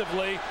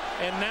offensively,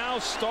 and now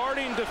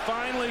starting to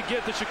finally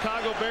get the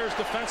Chicago Bears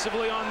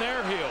defensively on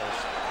their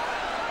heels.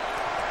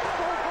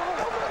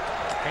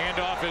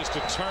 Handoff is to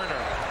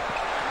Turner.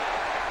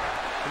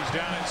 He's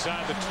down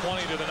inside the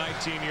 20 to the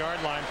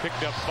 19-yard line,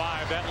 picked up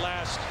 5. That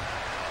last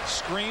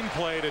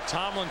screenplay to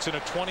Tomlinson,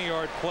 a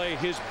 20-yard play,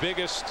 his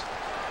biggest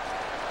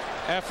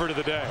effort of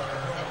the day.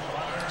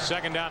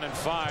 2nd down and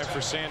 5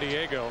 for San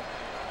Diego.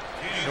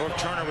 Norv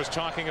Turner was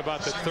talking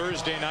about the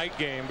Thursday night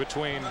game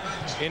between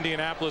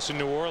Indianapolis and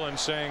New Orleans,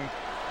 saying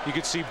you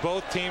could see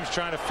both teams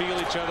trying to feel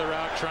each other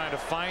out, trying to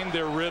find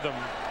their rhythm.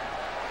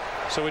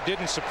 So it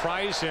didn't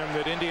surprise him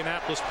that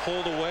Indianapolis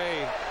pulled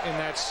away in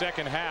that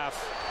second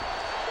half.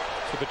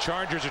 So the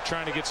Chargers are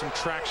trying to get some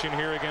traction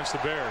here against the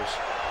Bears.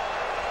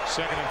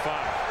 2nd and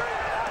 5.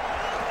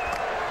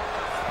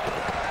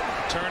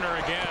 Turner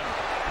again.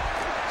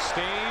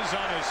 Stays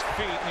on his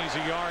feet, and he's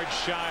a yard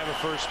shy of a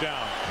first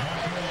down.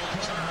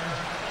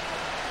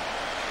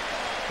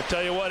 I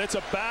tell you what, it's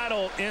a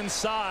battle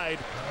inside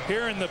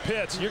here in the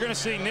pits. You're going to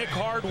see Nick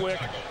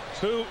Hardwick,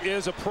 who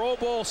is a Pro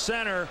Bowl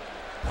center,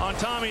 on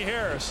Tommy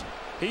Harris.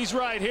 He's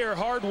right here,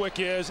 Hardwick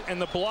is,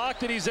 and the block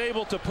that he's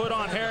able to put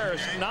on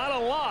Harris, not a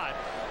lot,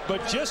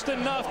 but just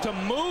enough to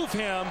move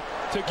him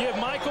to give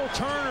Michael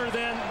Turner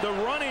then the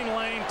running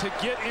lane to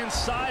get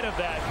inside of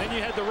that. Then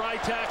you had the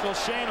right tackle,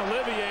 Shane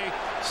Olivier,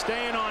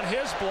 staying on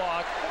his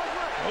block.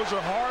 Those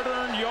are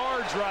hard-earned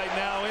yards right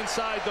now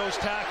inside those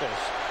tackles.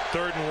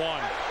 3rd and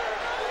 1.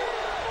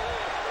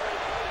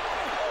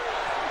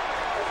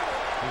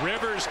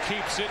 Rivers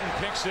keeps it and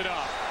picks it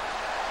up.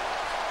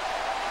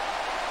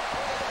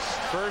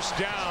 First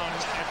down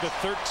at the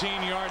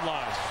 13-yard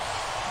line.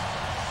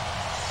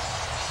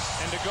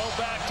 And to go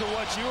back to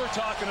what you were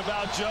talking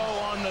about, Joe,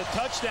 on the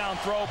touchdown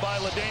throw by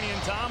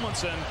LaDainian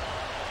Tomlinson,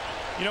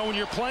 you know, when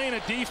you're playing a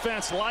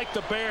defense like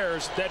the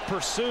Bears that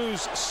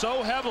pursues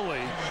so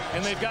heavily,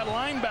 and they've got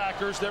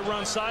linebackers that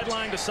run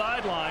sideline to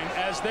sideline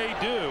as they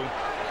do,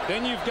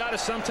 then you've got to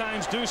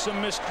sometimes do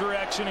some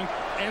misdirection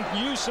and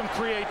use some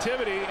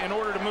creativity in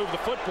order to move the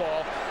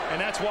football,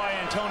 and that's why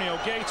Antonio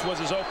Gates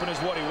was as open as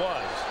what he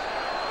was.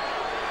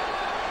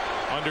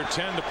 Under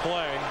 10 to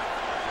play.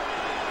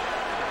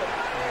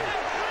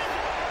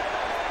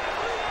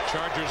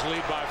 Chargers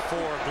lead by 4.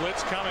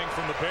 Blitz coming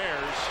from the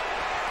Bears.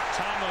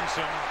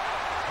 Tomlinson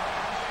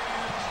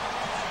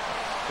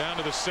down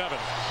to the 7.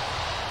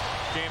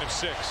 Gain of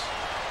 6.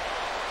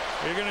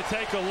 You're going to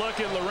take a look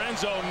at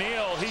Lorenzo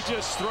Neal. He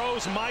just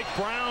throws Mike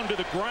Brown to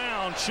the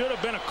ground. Should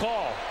have been a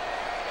call.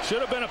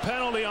 Should have been a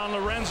penalty on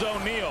Lorenzo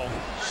Neal.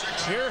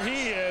 Here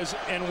he is,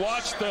 and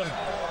watch the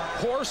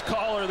horse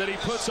collar that he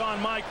puts on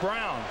Mike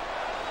Brown.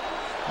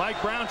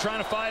 Mike Brown trying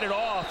to fight it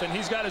off, and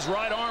he's got his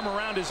right arm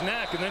around his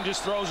neck and then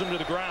just throws him to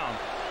the ground.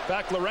 In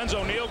fact,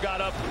 Lorenzo Neal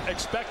got up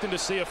expecting to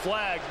see a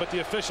flag, but the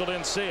official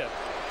didn't see it.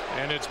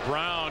 And it's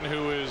Brown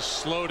who is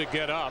slow to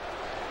get up.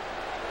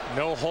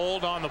 No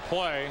hold on the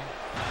play.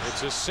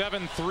 It's a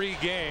 7-3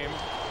 game.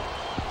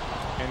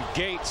 And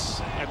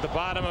Gates at the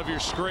bottom of your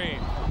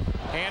screen.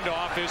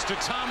 Handoff is to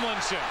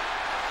Tomlinson.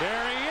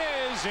 There he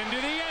is into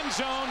the end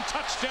zone.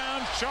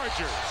 Touchdown,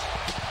 Chargers.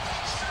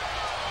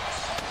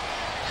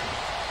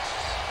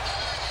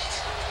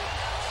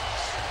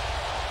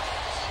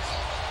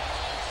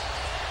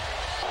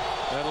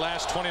 That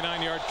last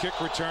 29-yard kick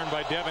return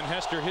by Devin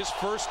Hester, his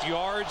first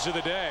yards of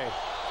the day.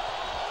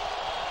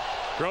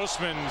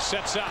 Grossman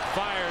sets up,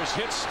 fires,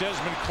 hits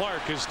Desmond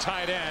Clark, his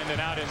tight end,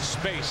 and out in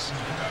space.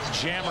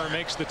 Jammer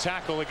makes the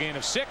tackle, a gain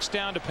of 6,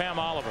 down to Pam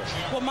Oliver.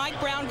 Well, Mike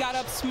Brown got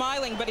up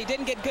smiling, but he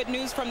didn't get good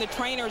news from the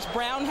trainers.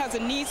 Brown has a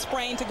knee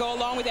sprain to go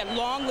along with that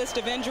long list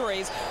of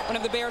injuries. One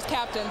of the Bears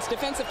captains,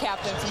 defensive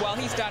captains, well,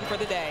 he's done for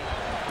the day.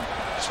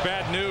 It's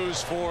bad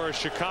news for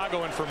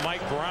Chicago and for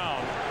Mike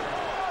Brown,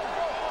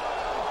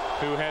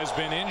 who has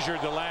been injured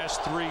the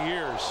last 3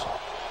 years.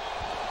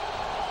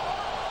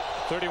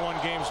 31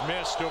 games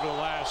missed over the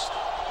last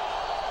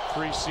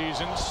 3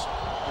 seasons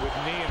with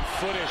knee and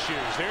foot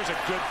issues. There's a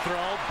good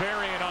throw.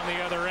 Berrien on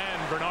the other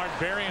end. Bernard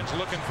Berrien's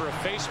looking for a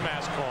face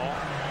mask call.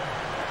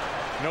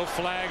 No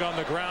flag on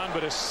the ground,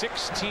 but a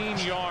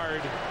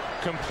 16-yard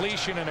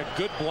completion and a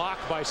good block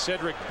by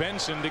Cedric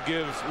Benson to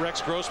give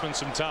Rex Grossman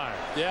some time.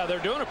 Yeah, they're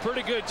doing a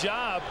pretty good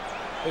job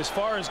as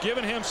far as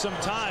giving him some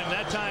time.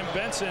 That time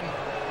Benson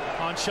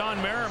on Sean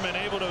Merriman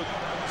able to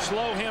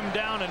slow him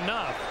down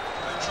enough.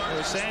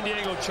 The San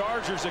Diego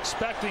Chargers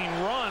expecting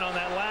run on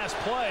that last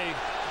play,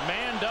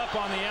 manned up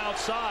on the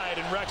outside,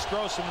 and Rex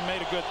Grossman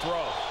made a good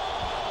throw.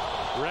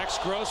 Rex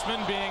Grossman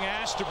being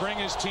asked to bring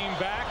his team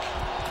back.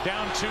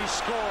 Down 2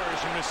 scores,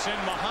 and Muhsin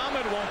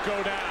Muhammad won't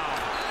go down.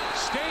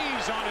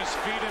 Stays on his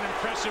feet, an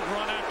impressive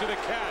run after the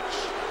catch.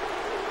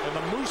 And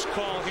the Moose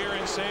call here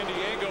in San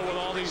Diego with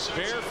all these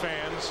Bear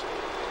fans,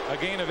 a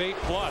gain of 8+.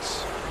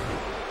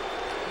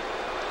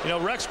 You know,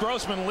 Rex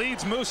Grossman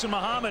leads Muhsin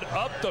Muhammad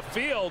up the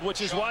field,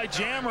 which is why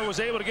Jammer was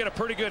able to get a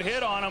pretty good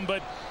hit on him.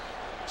 But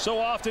so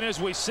often as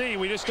we see,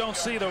 we just don't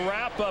see the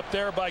wrap up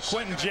there by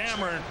Quentin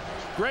Jammer.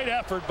 Great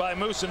effort by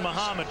Muhsin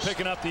Muhammad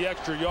picking up the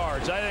extra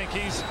yards. I think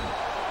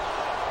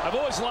I've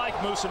always liked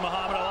Muhsin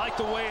Muhammad. I like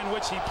the way in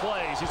which he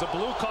plays. He's a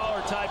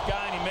blue-collar type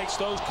guy, and he makes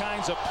those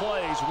kinds of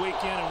plays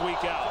week in and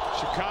week out.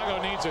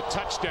 Chicago needs a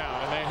touchdown,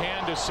 and they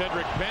hand to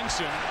Cedric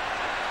Benson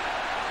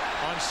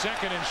on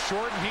 2nd and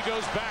short, and he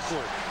goes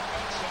backward.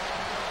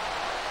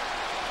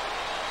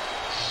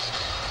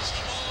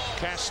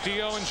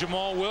 Castillo and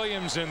Jamal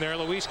Williams in there.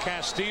 Luis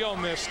Castillo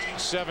missed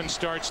 7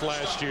 starts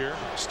last year.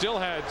 Still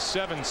had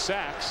 7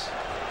 sacks.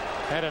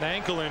 Had an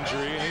ankle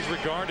injury, and he's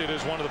regarded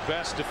as one of the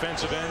best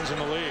defensive ends in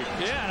the league.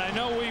 Yeah, and I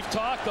know we've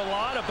talked a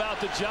lot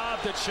about the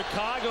job that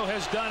Chicago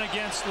has done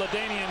against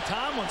LaDainian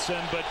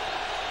Tomlinson, but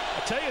I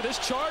tell you, this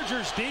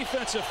Chargers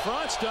defensive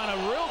front's done a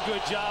real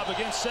good job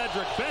against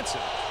Cedric Benson.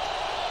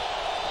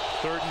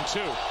 3rd and 2.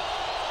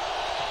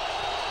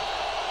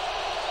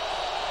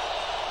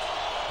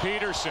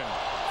 Peterson,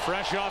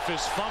 fresh off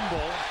his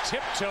fumble,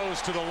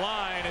 tiptoes to the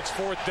line. It's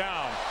 4th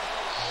down.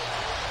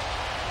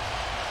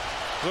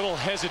 Little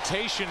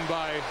hesitation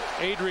by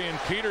Adrian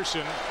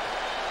Peterson,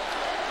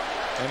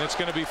 and it's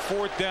going to be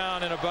 4th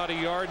down and about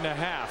 1.5 yards.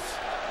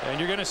 And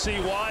you're going to see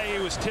why he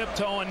was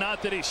tiptoeing,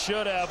 not that he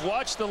should have.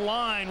 Watch the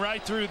line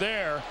right through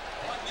there,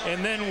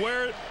 and then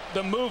where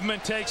the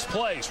movement takes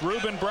place.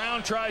 Reuben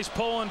Brown tries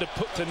pulling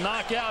to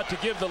knock out to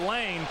give the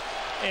lane,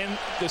 and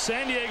the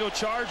San Diego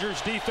Chargers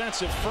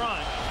defensive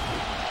front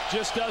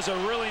just does a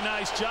really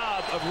nice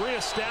job of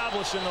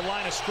reestablishing the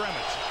line of scrimmage.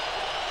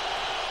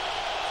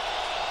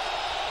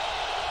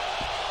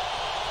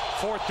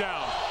 4th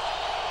down.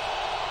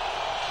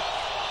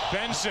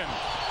 Benson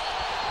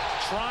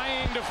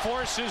trying to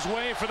force his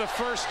way for the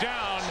 1st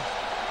down.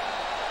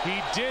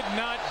 He did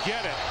not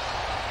get it.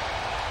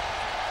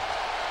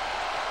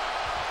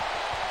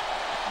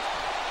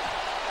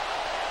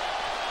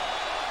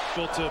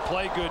 Able to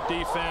play good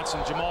defense,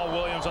 and Jamal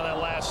Williams on that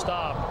last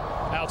stop,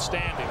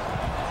 outstanding.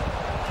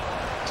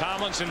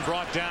 Tomlinson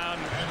brought down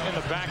in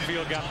the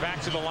backfield, got back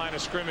to the line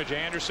of scrimmage.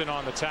 Anderson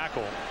on the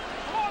tackle.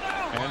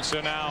 And so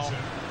now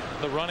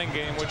the running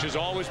game, which has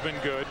always been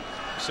good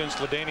since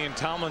LaDainian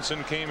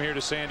Tomlinson came here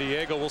to San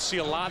Diego. We'll see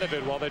a lot of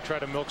it while they try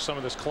to milk some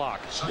of this clock.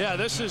 Yeah,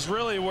 this is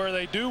really where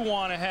they do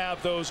want to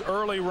have those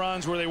early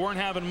runs where they weren't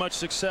having much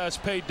success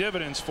pay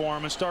dividends for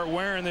them and start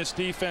wearing this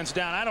defense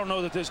down. I don't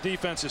know that this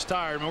defense is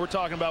tired. I mean, we're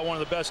talking about one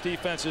of the best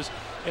defenses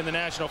in the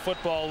National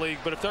Football League,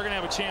 but if they're going to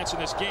have a chance in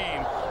this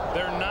game,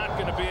 they're not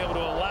going to be able to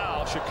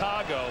allow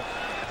Chicago,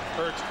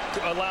 or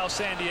to allow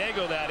San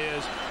Diego, that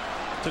is,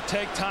 to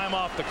take time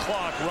off the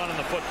clock running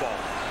the football.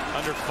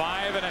 Under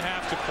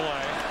 5.5 to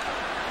play.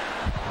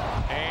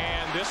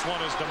 And this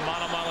one is to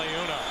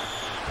Manamaleuna,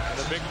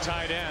 the big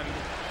tight end.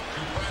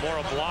 More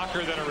a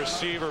blocker than a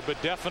receiver,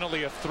 but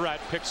definitely a threat.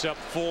 Picks up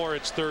 4.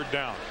 It's 3rd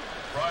down.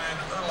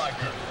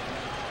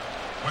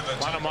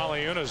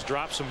 Manamaleuna''s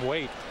dropped some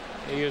weight.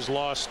 He has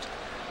lost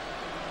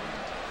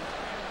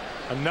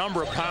a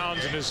number of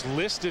pounds and is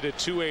listed at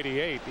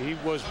 288. He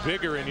was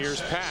bigger in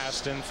years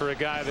past, and for a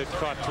guy that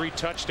caught 3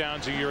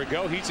 touchdowns a year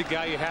ago, he's a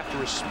guy you have to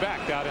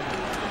respect out in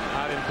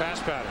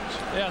pass patterns.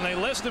 Yeah, and they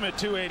list him at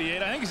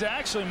 288. I think he's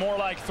actually more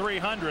like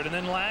 300, and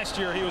then last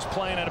year he was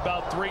playing at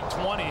about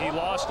 320. He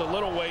lost a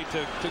little weight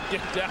to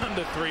get down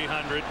to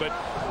 300, but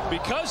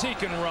because he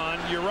can run,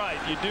 you're right,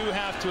 you do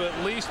have to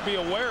at least be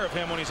aware of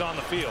him when he's on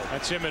the field.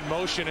 That's him in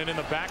motion and in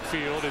the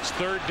backfield. It's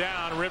 3rd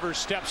down. Rivers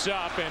steps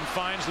up and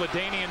finds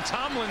LaDainian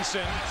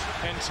Tomlinson,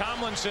 and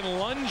Tomlinson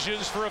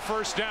lunges for a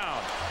 1st down.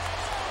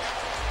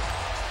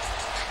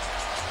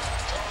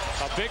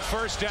 A big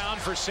 1st down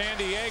for San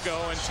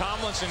Diego, and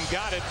Tomlinson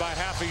got it by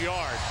 ½ a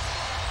yard.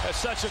 That's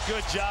such a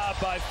good job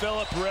by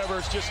Phillip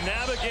Rivers, just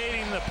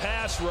navigating the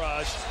pass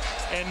rush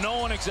and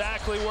knowing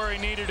exactly where he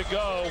needed to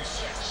go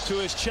to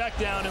his check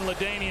down in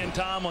LaDainian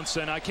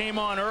Tomlinson. I came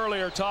on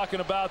earlier talking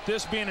about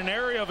this being an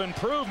area of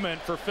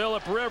improvement for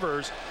Phillip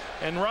Rivers,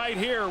 and right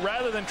here,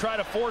 rather than try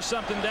to force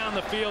something down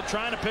the field,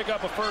 trying to pick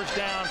up a 1st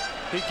down,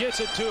 he gets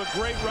it to a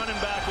great running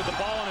back with the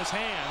ball in his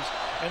hands,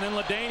 and then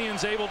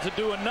LaDainian's able to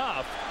do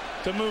enough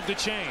to move the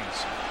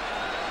chains.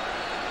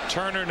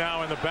 Turner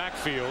now in the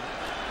backfield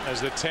as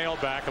the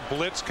tailback. A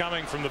blitz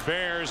coming from the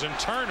Bears, and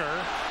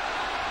Turner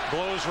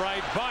blows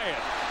right by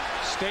it.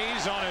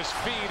 Stays on his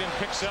feet and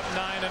picks up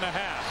 9.5.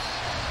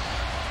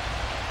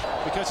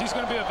 Because he's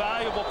going to be a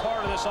valuable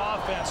part of this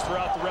offense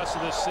throughout the rest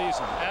of this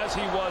season, as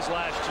he was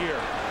last year.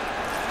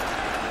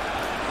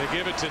 They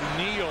give it to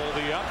Neal,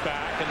 the up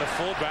back, and the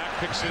fullback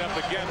picks it up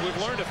again. We've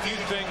learned a few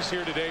things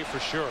here today for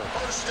sure.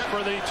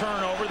 For the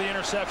turnover, the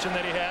interception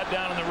that he had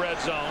down in the red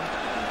zone,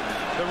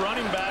 the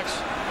running backs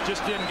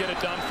just didn't get it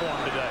done for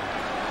him today.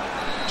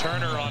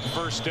 Turner on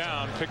 1st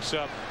down picks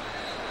up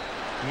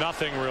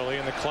nothing really,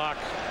 and the clock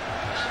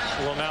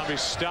will now be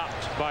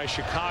stopped by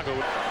Chicago.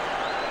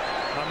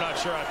 I'm not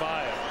sure I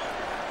buy it.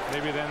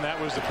 Maybe then that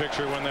was the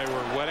picture when they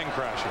were wedding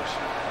crashers.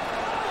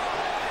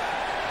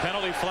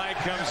 Penalty flag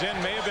comes in.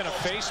 May have been a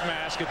face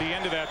mask at the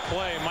end of that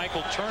play.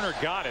 Michael Turner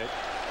got it.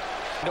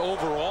 And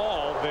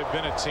overall, they've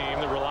been a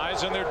team that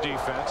relies on their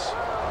defense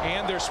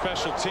and their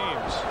special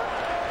teams.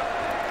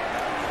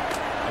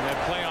 And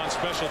that play on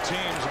special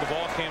teams, the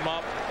ball came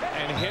up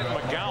and hit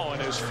McGowan.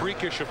 As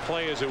freakish a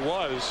play as it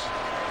was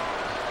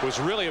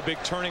really a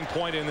big turning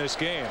point in this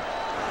game.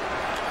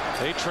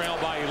 They trail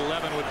by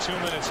 11 with 2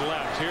 minutes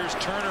left. Here's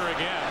Turner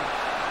again,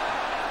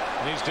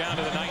 and he's down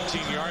to the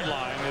 19-yard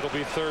line. It'll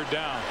be 3rd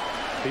down.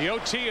 The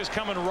OT is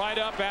coming right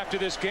up after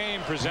this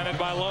game, presented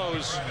by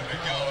Lowe's.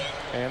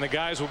 And the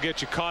guys will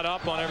get you caught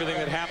up on everything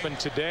that happened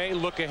today.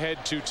 Look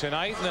ahead to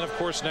tonight, and then, of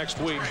course, next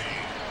week,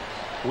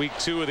 week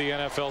 2 of the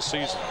NFL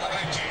season.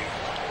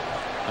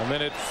 A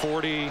minute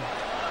 40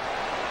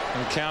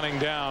 and counting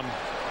down.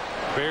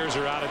 Bears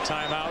are out of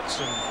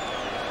timeouts,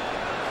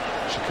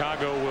 and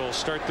Chicago will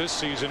start this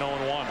season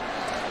 0-1.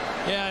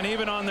 Yeah, and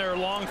even on their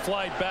long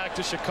flight back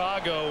to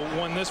Chicago,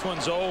 when this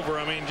one's over,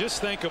 I mean, just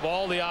think of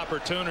all the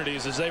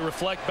opportunities as they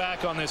reflect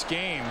back on this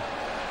game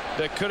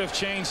that could have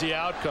changed the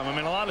outcome. I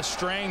mean, a lot of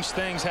strange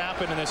things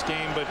happened in this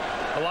game, but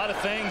a lot of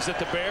things that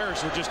the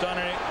Bears were just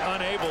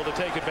unable to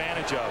take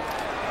advantage of.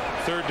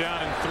 3rd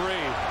down and 3.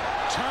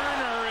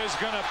 Turner is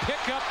going to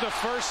pick up the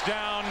first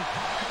down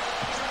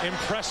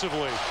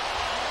impressively.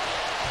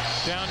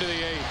 Down to the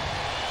 8.